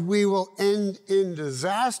otherwise we will end in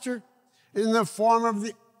disaster in the form of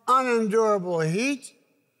the unendurable heat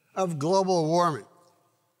of global warming.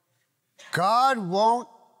 God won't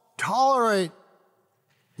tolerate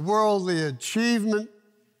worldly achievement,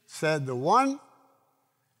 said the one.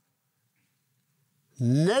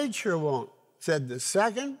 Nature won't, said the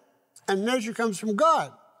second. And nature comes from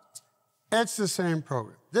God. It's the same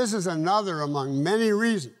program. This is another among many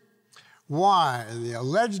reasons why the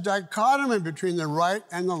alleged dichotomy between the right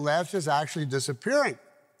and the left is actually disappearing.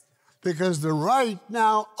 Because the right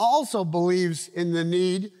now also believes in the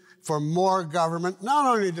need for more government, not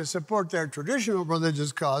only to support their traditional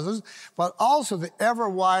religious causes, but also the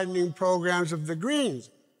ever-widening programs of the Greens.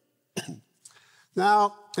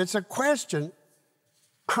 Now, it's a question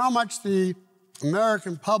how much the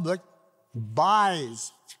American public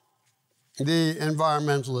buys the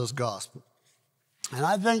environmentalist gospel. And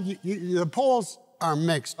I think the polls are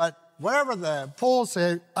mixed, but whatever the polls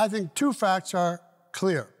say, I think two facts are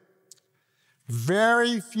clear.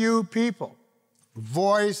 Very few people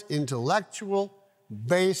voice intellectual,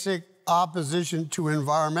 basic opposition to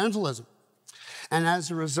environmentalism. And as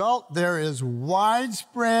a result, there is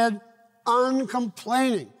widespread,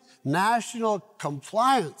 uncomplaining national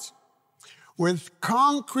compliance with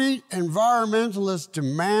concrete environmentalist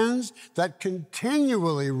demands that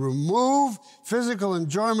continually remove physical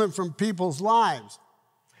enjoyment from people's lives.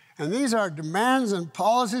 And these are demands and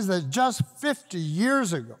policies that just 50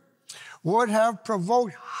 years ago would have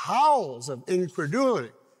provoked howls of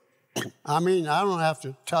incredulity. I mean, I don't have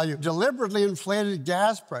to tell you, deliberately inflated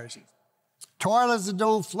gas prices, toilets that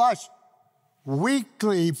don't flush,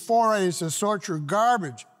 weekly forays to sort your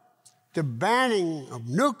garbage, the banning of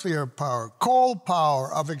nuclear power, coal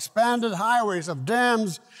power, of expanded highways, of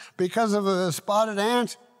dams because of a spotted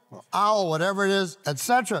ant, or owl, whatever it is,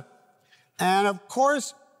 etc. And of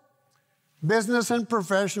course, business and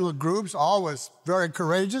professional groups, always very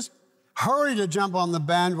courageous, hurry to jump on the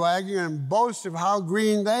bandwagon and boast of how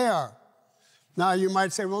green they are. Now, you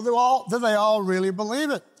might say, well, do they all really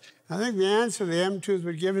believe it? I think the answer the M2s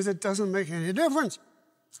would give is it doesn't make any difference.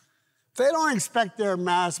 They don't expect their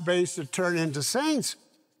mass base to turn into saints.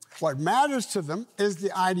 What matters to them is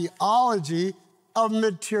the ideology of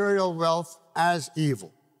material wealth as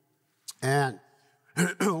evil. And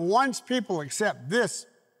once people accept this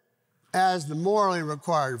as the morally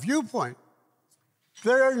required viewpoint,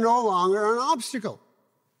 they're no longer an obstacle.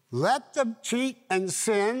 Let them cheat and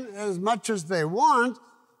sin as much as they want.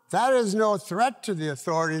 That is no threat to the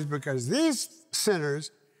authorities because these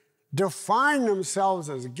sinners define themselves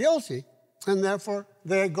as guilty, and therefore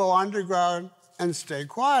they go underground and stay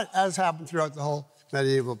quiet, as happened throughout the whole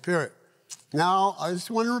medieval period. Now, I just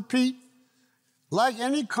want to repeat, like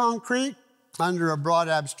any concrete under a broad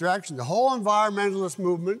abstraction, the whole environmentalist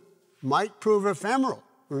movement might prove ephemeral.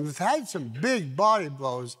 We've had some big body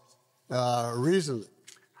blows recently.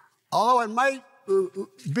 Although it might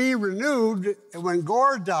be renewed when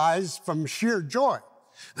Gore dies from sheer joy.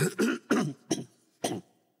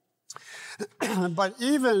 But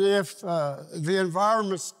even if the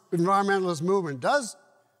environmentalist movement does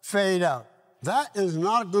fade out, that is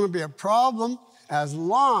not going to be a problem as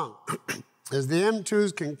long as the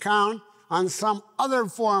M2s can count on some other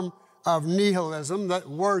form of nihilism that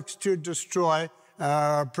works to destroy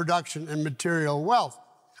production and material wealth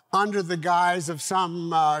under the guise of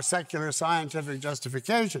some secular scientific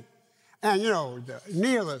justification. And, you know, the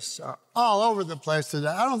nihilists are all over the place today.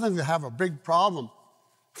 I don't think they have a big problem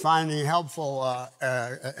finding helpful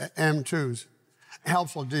M2s,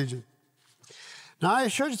 helpful DG. Now, I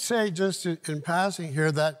should say just in passing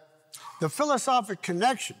here that the philosophic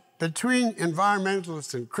connection between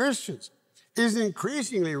environmentalists and Christians is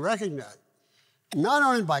increasingly recognized, not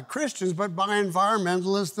only by Christians, but by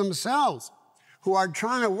environmentalists themselves, who are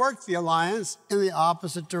trying to work the alliance in the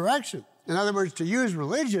opposite direction. In other words, to use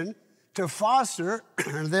religion to foster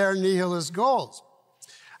their nihilist goals.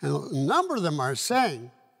 And a number of them are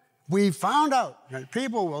saying, we found out that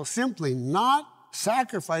people will simply not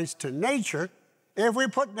sacrifice to nature if we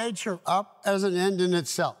put nature up as an end in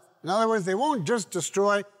itself. In other words, they won't just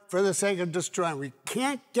destroy for the sake of destroying. We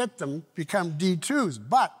can't get them to become D2s,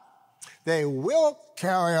 but they will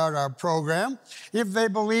carry out our program if they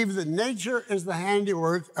believe that nature is the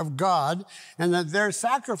handiwork of God and that their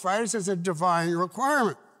sacrifice is a divine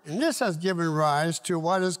requirement. And this has given rise to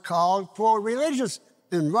what is called, quote, religious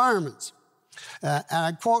environments. And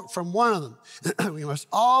I quote from one of them, we must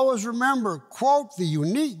always remember, quote, the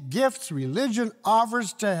unique gifts religion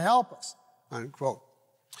offers to help us, unquote.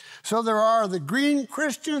 So there are the green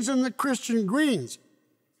Christians and the Christian greens.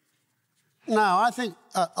 Now, I think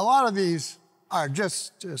a lot of these are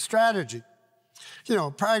just strategy. You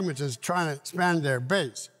know, pragmatists trying to expand their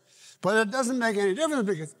base. But it doesn't make any difference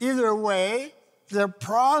because either way, they're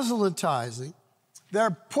proselytizing.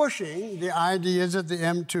 They're pushing the ideas that the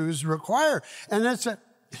M2s require. And it's a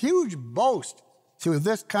huge boast to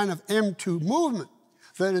this kind of M2 movement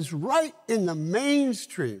that is right in the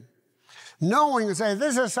mainstream, knowing to say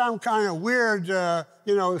this is some kind of weird,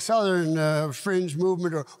 southern fringe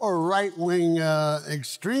movement or right-wing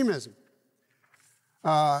extremism.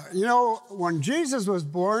 When Jesus was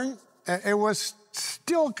born, it was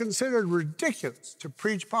still considered ridiculous to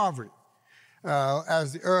preach poverty,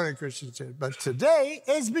 as the early Christians did. But today,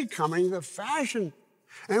 it's becoming the fashion,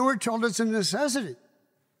 and we're told it's a necessity.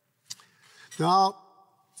 Now,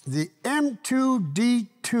 the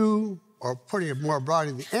M2D2, or putting it more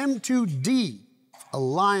broadly, the M2D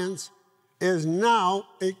alliance is now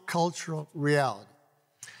a cultural reality.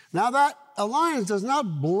 Now, that alliance does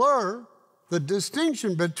not blur the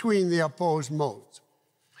distinction between the opposed modes.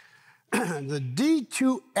 The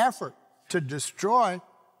D2 effort to destroy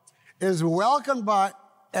is welcomed by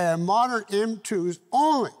modern M2s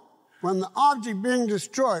only when the object being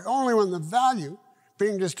destroyed, only when the value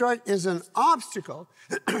being destroyed is an obstacle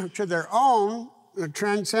to their own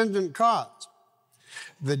transcendent cause.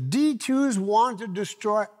 The D2s want to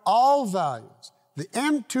destroy all values. The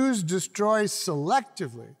M2s destroy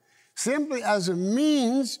selectively, simply as a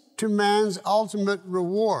means to man's ultimate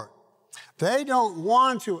reward. They don't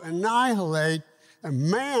want to annihilate a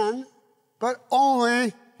man, but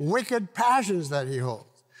only wicked passions that he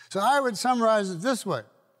holds. So I would summarize it this way,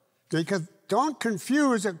 because don't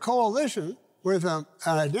confuse a coalition with an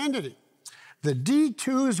identity. The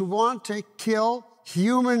D2s want to kill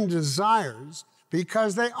human desires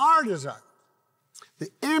because they are desires.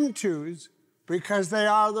 The M2s because they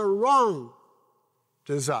are the wrong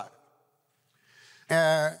desire.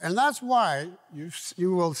 And that's why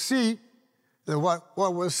you will see that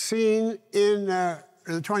what was seen in the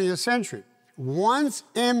 20th century. Once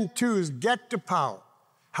M2s get to power,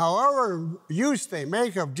 however use they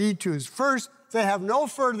make of D2s, first, they have no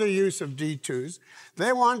further use of D2s.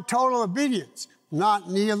 They want total obedience, not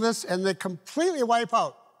nihilists, and they completely wipe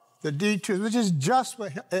out the D2s, which is just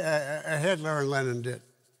what Hitler and Lenin did.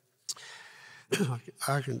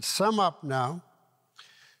 I can sum up now.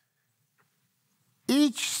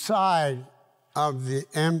 Each side of the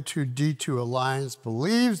M2D2 alliance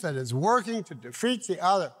believes that it's working to defeat the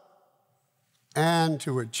other and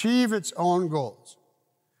to achieve its own goals.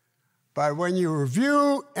 But when you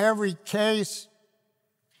review every case,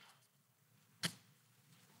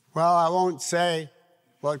 well, I won't say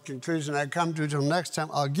what conclusion I come to till next time.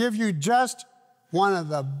 I'll give you just one of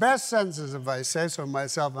the best sentences, if I say so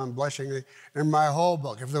myself unblushingly, in my whole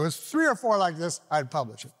book. If there was 3 or 4 like this, I'd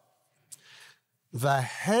publish it. The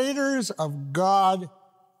haters of God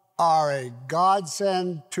are a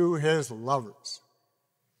godsend to his lovers.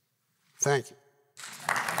 Thank you.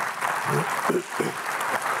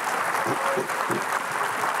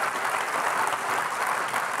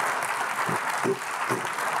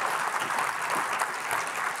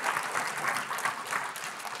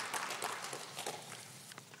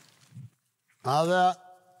 Now, the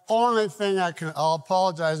only thing I'll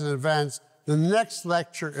apologize in advance, the next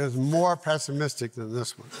lecture is more pessimistic than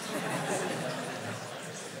this one.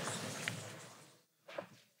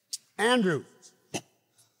 Andrew.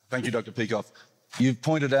 Thank you, Dr. Peikoff. You've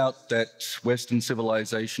pointed out that Western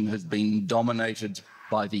civilization has been dominated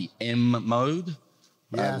by the M mode.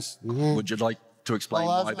 Yes. Would you like to explain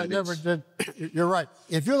why that is? You're right.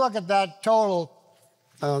 If you look at that total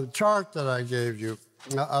chart that I gave you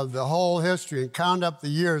of the whole history and count up the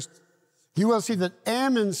years, you will see that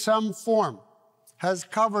M in some form has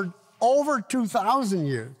covered over 2,000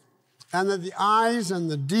 years, and that the I's and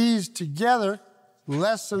the D's together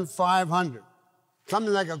less than 500,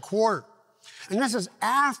 something like a quarter. And this is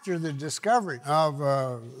after the discovery of,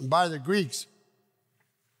 by the Greeks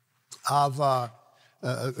of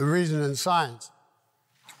reason and science.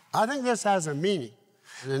 I think this has a meaning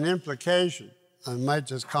and an implication. I might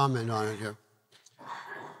just comment on it here.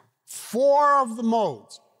 4 of the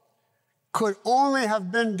modes could only have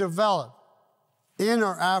been developed in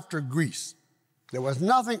or after Greece. There was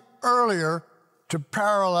nothing earlier to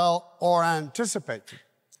parallel or anticipate them.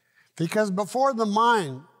 Because before the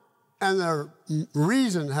mind and the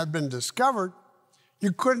reason had been discovered,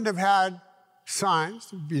 you couldn't have had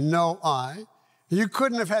science, there'd be no I. You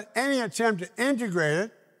couldn't have had any attempt to integrate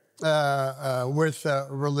it with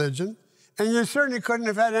religion, and you certainly couldn't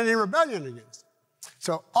have had any rebellion against it.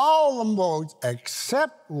 So all the modes,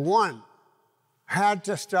 except one, had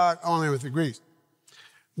to start only with the Greeks.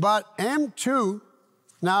 But M2,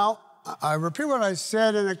 now, I repeat what I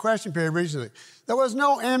said in a question period recently. There was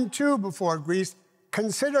no M2 before Greece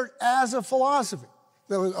considered as a philosophy.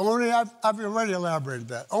 There was only, I've already elaborated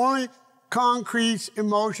that, only concrete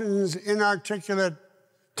emotions, inarticulate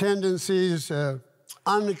tendencies,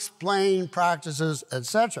 unexplained practices,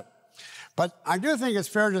 etc. But I do think it's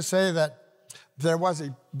fair to say that there was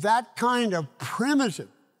that kind of primitive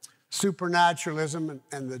supernaturalism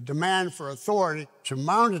and the demand for authority which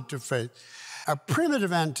amounted to faith, a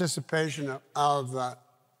primitive anticipation of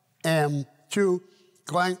M2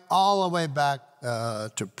 going all the way back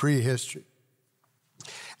to prehistory.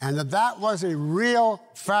 And that was a real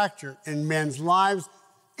factor in men's lives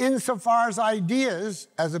insofar as ideas,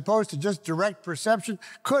 as opposed to just direct perception,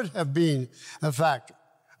 could have been a factor.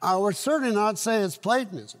 I would certainly not say it's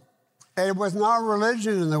Platonism. It was not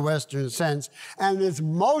religion in the Western sense, and it's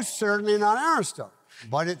most certainly not Aristotle.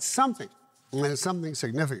 But it's something, and it's something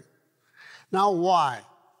significant. Now, why?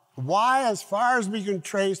 Why, as far as we can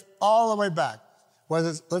trace all the way back,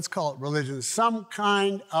 was, let's call it religion, some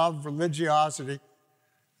kind of religiosity,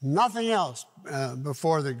 nothing else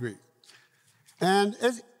before the Greeks. And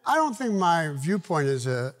I don't think my viewpoint is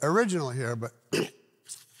original here, but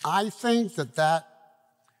I think that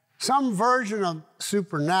some version of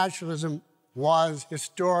supernaturalism was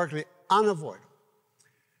historically unavoidable,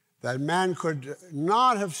 that man could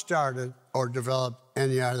not have started or developed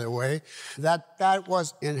any other way, that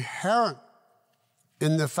was inherent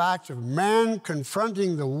in the fact of man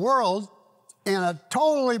confronting the world in a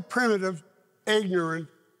totally primitive, ignorant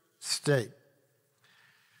state.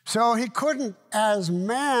 So he couldn't, as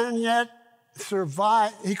man, yet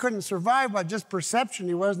survive. He couldn't survive by just perception.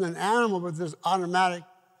 He wasn't an animal with this automatic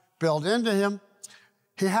built into him.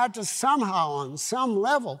 He had to somehow, on some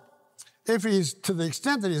level, if he's, to the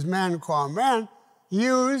extent that he's man qua man,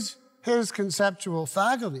 use his conceptual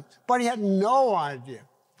faculty. But he had no idea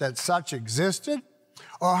that such existed,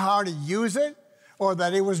 or how to use it, or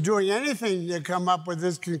that he was doing anything to come up with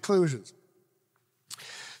his conclusions.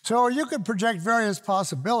 So you could project various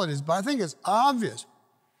possibilities, but I think it's obvious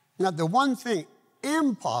that the one thing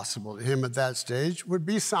impossible to him at that stage would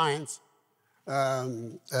be science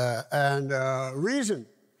and reason,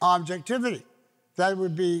 objectivity. That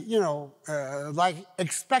would be, like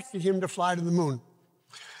expecting him to fly to the moon.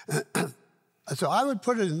 So I would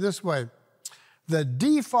put it in this way, the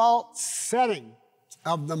default setting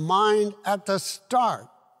of the mind at the start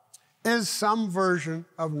is some version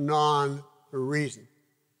of non-reason.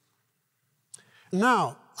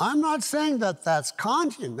 Now, I'm not saying that that's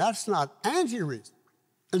Kantian. That's not anti-reason.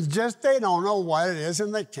 It's just they don't know what it is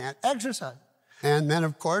and they can't exercise it. And then,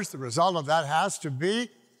 of course, the result of that has to be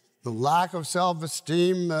the lack of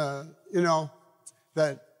self-esteem,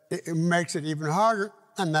 that it makes it even harder,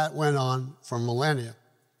 and that went on for millennia.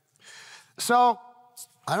 So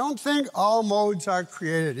I don't think all modes are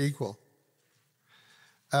created equal.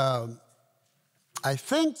 I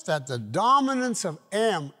think that the dominance of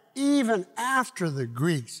M, even after the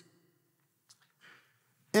Greeks,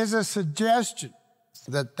 is a suggestion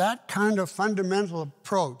that that kind of fundamental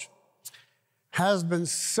approach has been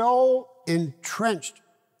so entrenched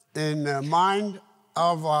in the mind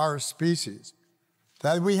of our species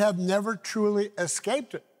that we have never truly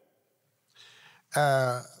escaped it.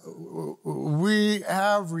 We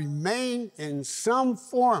have remained in some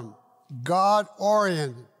form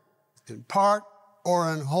God-oriented, in part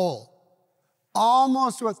or in whole,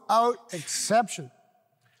 almost without exception,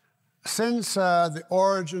 since the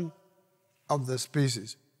origin of the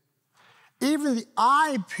species. Even the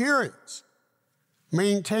I periods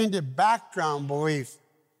maintained a background belief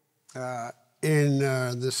in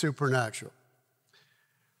the supernatural.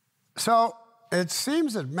 So it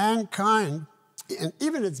seems that mankind, and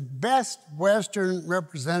even its best Western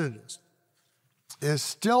representatives, is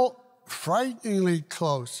still frighteningly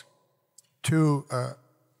close to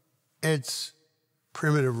its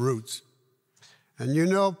primitive roots. And you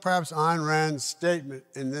know perhaps Ayn Rand's statement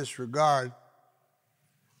in this regard,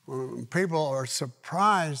 when people are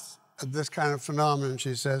surprised at this kind of phenomenon,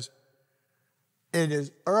 she says, "It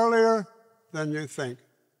is earlier than you think."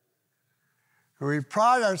 We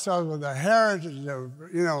pride ourselves with a heritage of,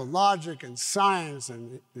 logic and science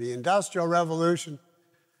and the Industrial Revolution.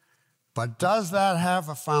 But does that have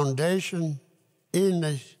a foundation in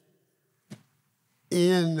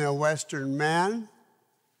the Western man?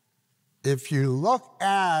 If you look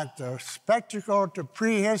at the spectacle to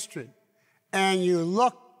prehistory and you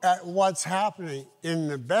look at what's happening in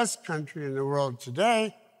the best country in the world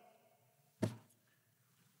today,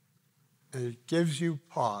 it gives you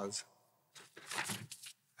pause.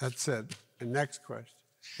 That's it. The next question.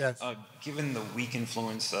 Yes. Given the weak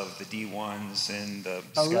influence of the D1s and the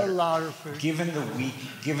a little louder, please. Given the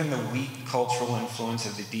weak cultural influence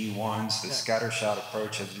of the D1s, the scattershot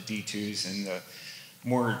approach of the D2s, and the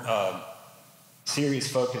more serious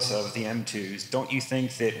focus of the M2s, don't you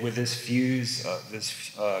think that with this fusion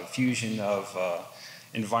of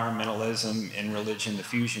environmentalism and religion, the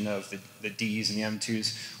fusion of the Ds and the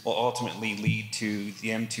M2s will ultimately lead to the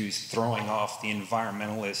M2s throwing off the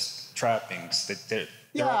environmentalist trappings that they're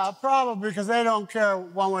probably, because they don't care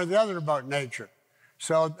one way or the other about nature.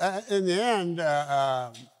 So in the end,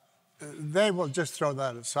 they will just throw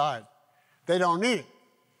that aside. They don't need it.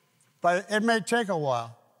 But it may take a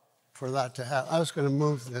while for that to happen. I was going to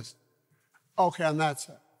move this. Okay, on that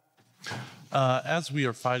side. As we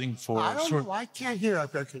are fighting for... I don't know. I can't hear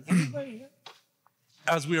up there. Can anybody hear?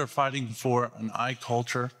 As we are fighting for an I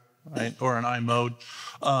culture, right, or an I mode,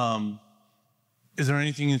 is there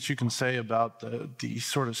anything that you can say about the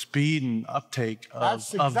sort of speed and uptake of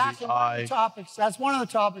the I? That's one of the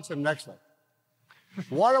topics of next week.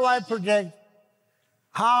 What do I predict?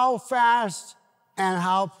 How fast and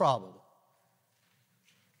how probable?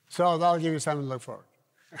 So that'll give you something to look forward to.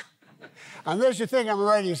 Unless you think I'm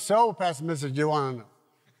already so pessimistic, you want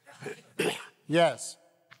to know. Yes.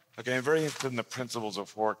 Okay, I'm very interested in the principles of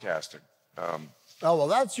forecasting. Well,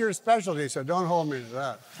 that's your specialty, so don't hold me to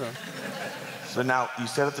that. So now, you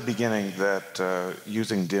said at the beginning that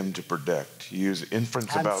using dim to predict, you use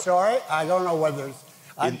inference about... I'm sorry, I don't know whether...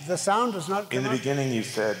 the sound does not come In the up. beginning, you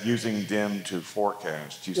said using dim to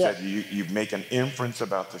forecast. You said you make an inference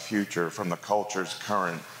about the future from the culture's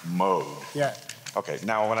current mode. Yeah. Okay,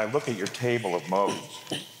 now when I look at your table of modes,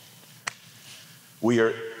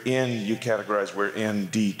 you categorize we're in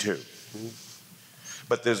D2.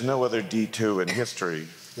 But there's no other D2 in history.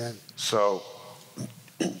 Yeah. So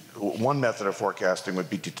one method of forecasting would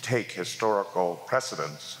be to take historical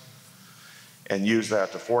precedents and use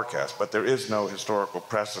that to forecast. But there is no historical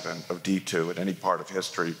precedent of D2 in any part of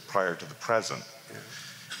history prior to the present.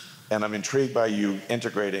 And I'm intrigued by you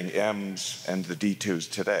integrating M's and the D2s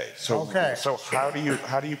today. So how do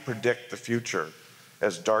you predict the future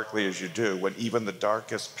as darkly as you do when even the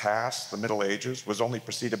darkest past, the Middle Ages, was only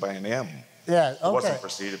preceded by an M? Yeah, okay. It wasn't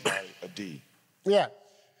preceded by a D. Yeah.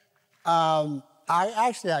 I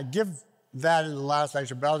give that in the last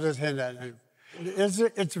lecture, but I'll just hint at it.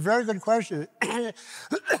 It's a very good question.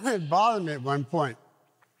 It bothered me at one point.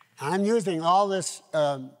 I'm using all this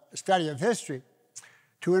study of history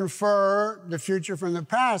to infer the future from the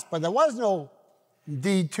past, but there was no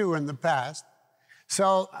D2 in the past.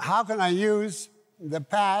 So how can I use the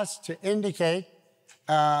past to indicate,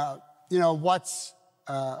 what's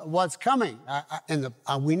coming?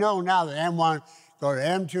 We know now that M1 go to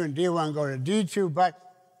M2 and D1 go to D2, but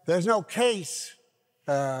there's no case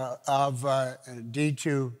of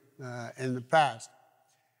D2 in the past.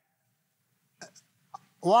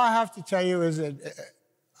 What I have to tell you is that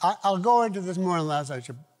I'll go into this more in the last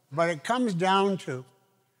lecture, but it comes down to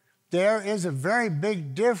there is a very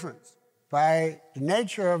big difference by the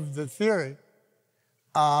nature of the theory,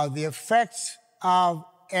 the effects of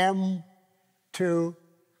M2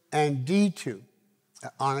 and D2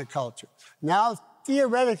 on a culture. Now,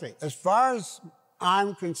 theoretically, as far as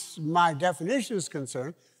my definition is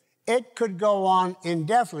concerned, it could go on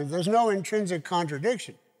indefinitely. There's no intrinsic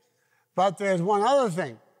contradiction. But there's one other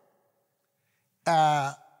thing.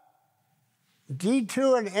 D2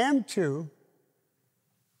 and M2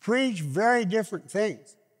 preach very different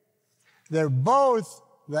things. They're both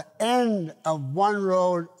the end of one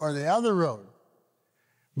road or the other road.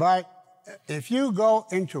 But if you go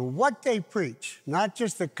into what they preach, not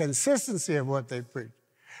just the consistency of what they preach,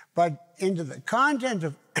 but into the content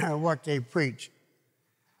of what they preach,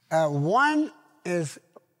 one has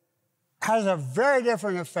a very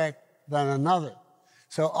different effect than another.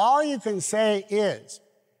 So all you can say is,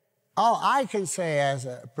 all I can say as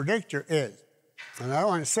a predictor is, and I don't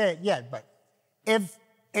want to say it yet, but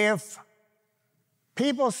if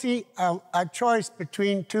people see a choice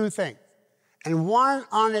between two things, and one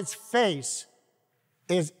on its face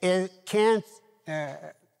can't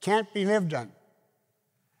be lived under,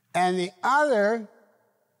 and the other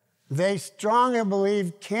they strongly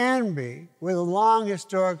believe can be, with a long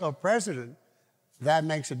historical precedent, that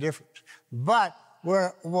makes a difference. But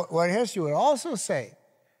what history would also say,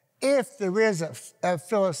 if there is a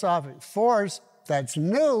philosophic force that's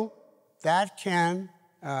new, that can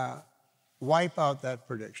wipe out that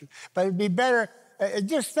prediction. But it'd be better,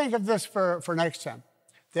 just think of this for next time.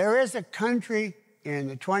 There is a country in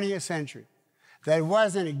the 20th century that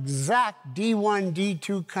was an exact D1,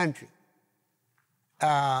 D2 country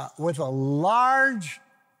with a large,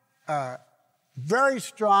 very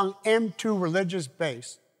strong M2 religious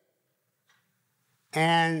base.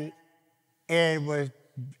 And it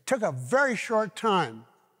took a very short time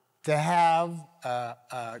to have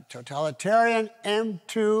a totalitarian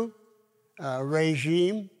M2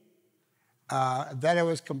 regime that it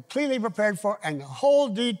was completely prepared for, and the whole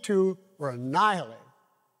D2 were annihilated.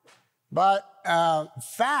 But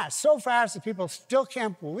so fast that people still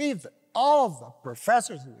can't believe that all of the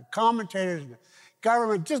professors and the commentators and the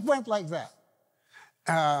government just went like that.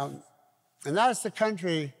 And that's the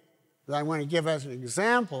country that I want to give as an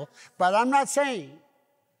example, but I'm not saying,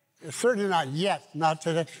 certainly not yet, not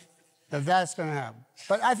today, that that's going to happen.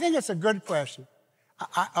 But I think it's a good question.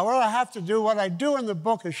 What I do in the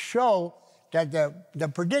book is show that the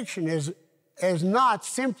prediction is not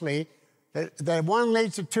simply that one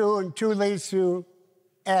leads to 2 and 2 leads to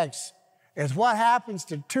X. It's what happens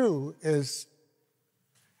to 2 is,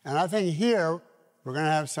 and I think here we're going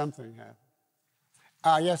to have something happen.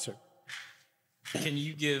 Yes, sir. Can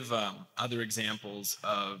you give other examples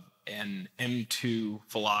of an M2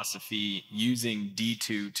 philosophy using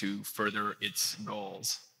D2 to further its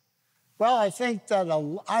goals? Well, I think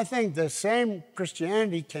the same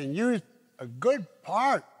Christianity can use a good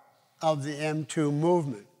part of the M2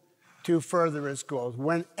 movement to further its goals,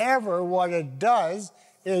 whenever what it does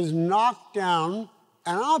is knock down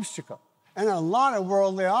an obstacle, and a lot of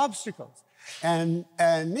worldly obstacles. And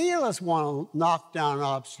nihilists want to knock down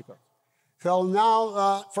obstacles. So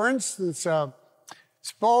now, for instance,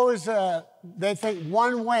 suppose they think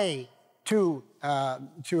one way to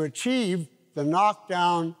achieve the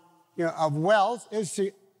knockdown of wealth is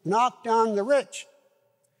to knock down the rich.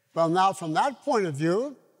 Well, now from that point of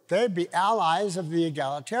view, they'd be allies of the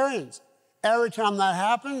egalitarians. Every time that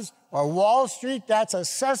happens, or Wall Street, that's a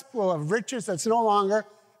cesspool of riches that's no longer,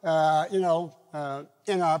 in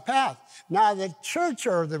our path. Now, the church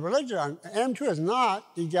or the religion, M2 is not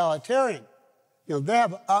egalitarian. They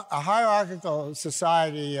have a hierarchical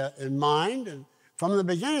society in mind, and from the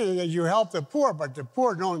beginning, you help the poor, but the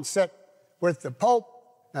poor don't sit with the Pope,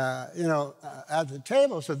 at the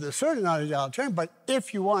table, so they're certainly not egalitarian. But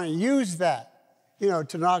if you want to use that,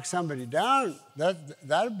 to knock somebody down,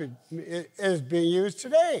 it is being used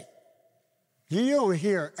today. You don't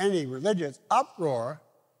hear any religious uproar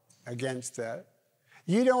against that.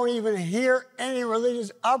 You don't even hear any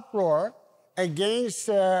religious uproar against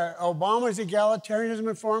Obama's egalitarianism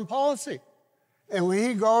in foreign policy. And when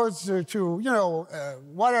he goes to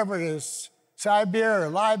whatever it is, Siberia or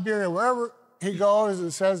Liberia, wherever he goes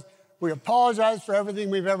and says, we apologize for everything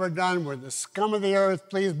we've ever done. We're the scum of the earth.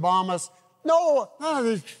 Please bomb us. No,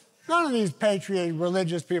 none of these patriot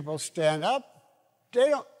religious people stand up. They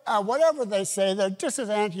don't, whatever they say, they're just as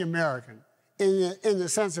anti-American in the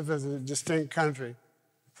sense of as a distinct country.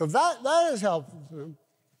 So that is helpful to them.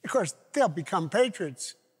 Of course, they'll become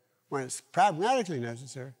patriots when it's pragmatically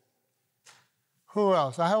necessary. Who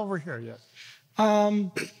else? I have over here, yes.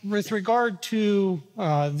 With regard to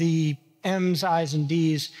the M's, I's, and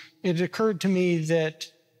D's, it occurred to me that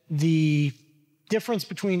the difference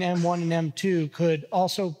between M1 and M2 could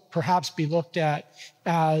also perhaps be looked at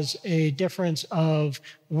as a difference of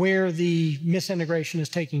where the misintegration is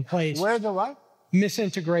taking place. Where the what?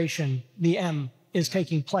 Misintegration, the M, is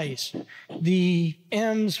taking place. The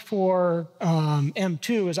M's for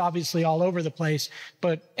M2 is obviously all over the place,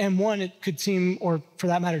 but M1, it could seem, or for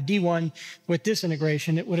that matter, D1, with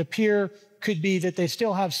disintegration, it would appear could be that they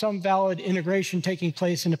still have some valid integration taking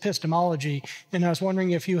place in epistemology. And I was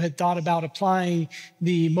wondering if you had thought about applying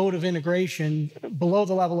the mode of integration below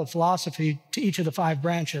the level of philosophy to each of the 5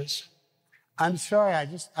 branches. I'm sorry,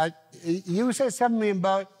 you said something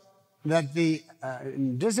about that the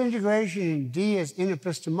disintegration in D is in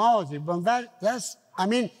epistemology, but that's, I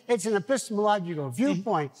mean, it's an epistemological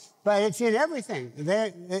viewpoint, but it's in everything.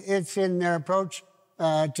 It's in their approach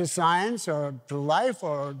to science or to life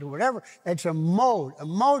or to whatever. It's a mode. A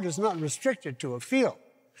mode is not restricted to a field.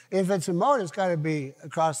 If it's a mode, it's got to be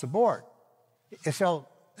across the board. So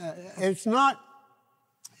it's not,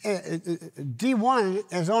 D1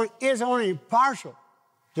 is only partial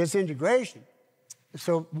disintegration.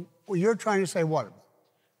 So you're trying to say what?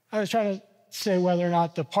 I was trying to say whether or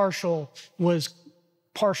not the partial was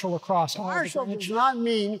partial across all. Partial does not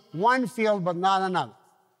mean one field but not another.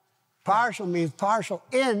 Partial means partial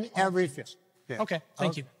in every field. Yeah. Okay,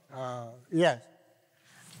 thank you. Yes.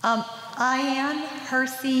 Ayaan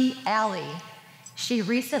Hirsi Ali, she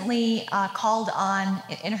recently called on,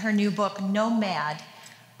 in her new book, Nomad,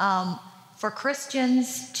 for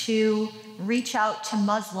Christians to reach out to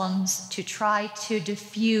Muslims to try to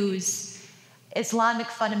diffuse Islamic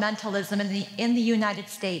fundamentalism in the United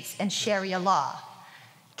States and Sharia law.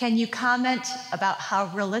 Can you comment about how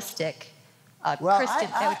realistic Christian...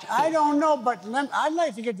 I don't know, but I'd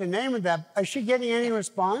like to get the name of that. Is she getting any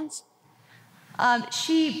response?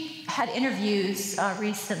 She had interviews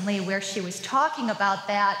recently where she was talking about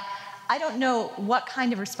that. I don't know what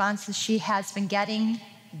kind of responses she has been getting,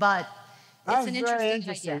 but it's an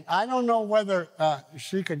interesting idea. I don't know whether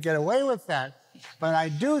she could get away with that, but I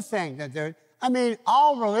do think that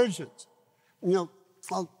all religions,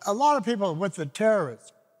 a lot of people with the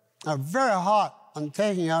terrorists are very hot on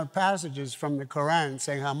taking out passages from the Quran and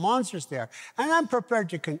saying how monstrous they are. And I'm prepared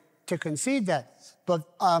to concede that. But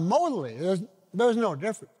modally, there's no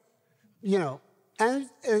difference. In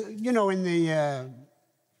the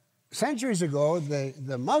centuries ago,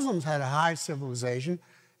 the Muslims had a high civilization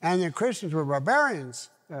and the Christians were barbarians.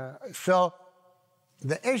 So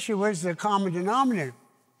the issue is the common denominator.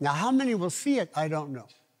 Now, how many will see it? I don't know.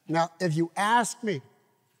 Now, if you ask me,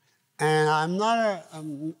 and I'm not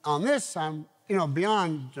on this, I'm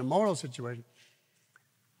beyond the moral situation,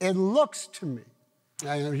 it looks to me,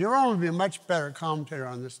 your own would be a much better commentator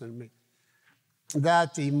on this than me,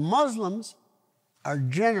 that the Muslims are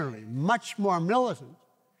generally much more militant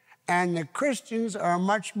and the Christians are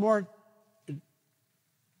much more,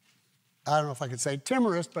 I don't know if I could say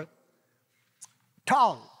timorous, but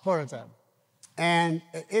tolerant, put it that way. And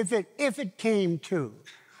if it came to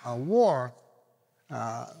a war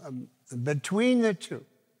between the two,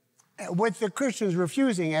 with the Christians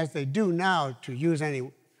refusing, as they do now, to use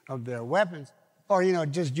any of their weapons, or,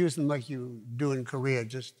 just use them like you do in Korea,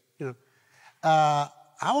 I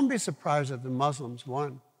wouldn't be surprised if the Muslims won.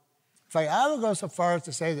 In fact, I would go so far as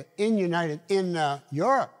to say that in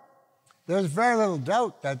Europe, there's very little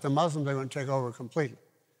doubt that the Muslims are going to take over completely.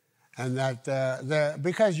 And that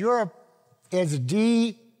because Europe is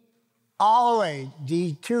D all the way,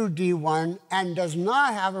 D2, D1, and does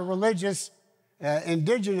not have a religious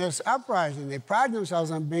indigenous uprising. They pride themselves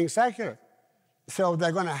on being secular. So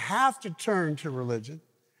they're going to have to turn to religion.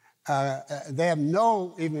 They have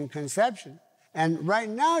no even conception. And right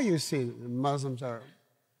now you see that the Muslims are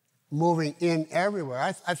moving in everywhere.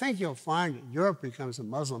 I think you'll find that Europe becomes a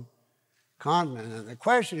Muslim continent. And the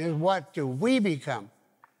question is, what do we become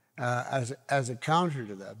as a counter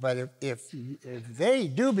to that? But if they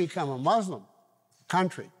do become a Muslim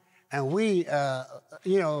country, and we,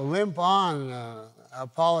 limp on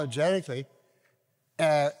apologetically,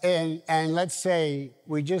 and let's say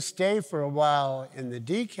we just stay for a while in the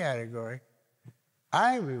D category,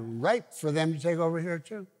 I'm ripe for them to take over here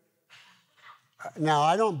too. Now,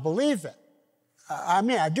 I don't believe that. I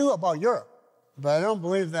mean, I do about Europe, but I don't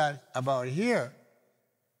believe that about here.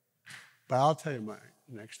 But I'll tell you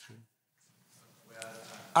next time.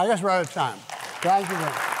 I guess we're out of time. Thank you very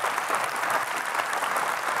much.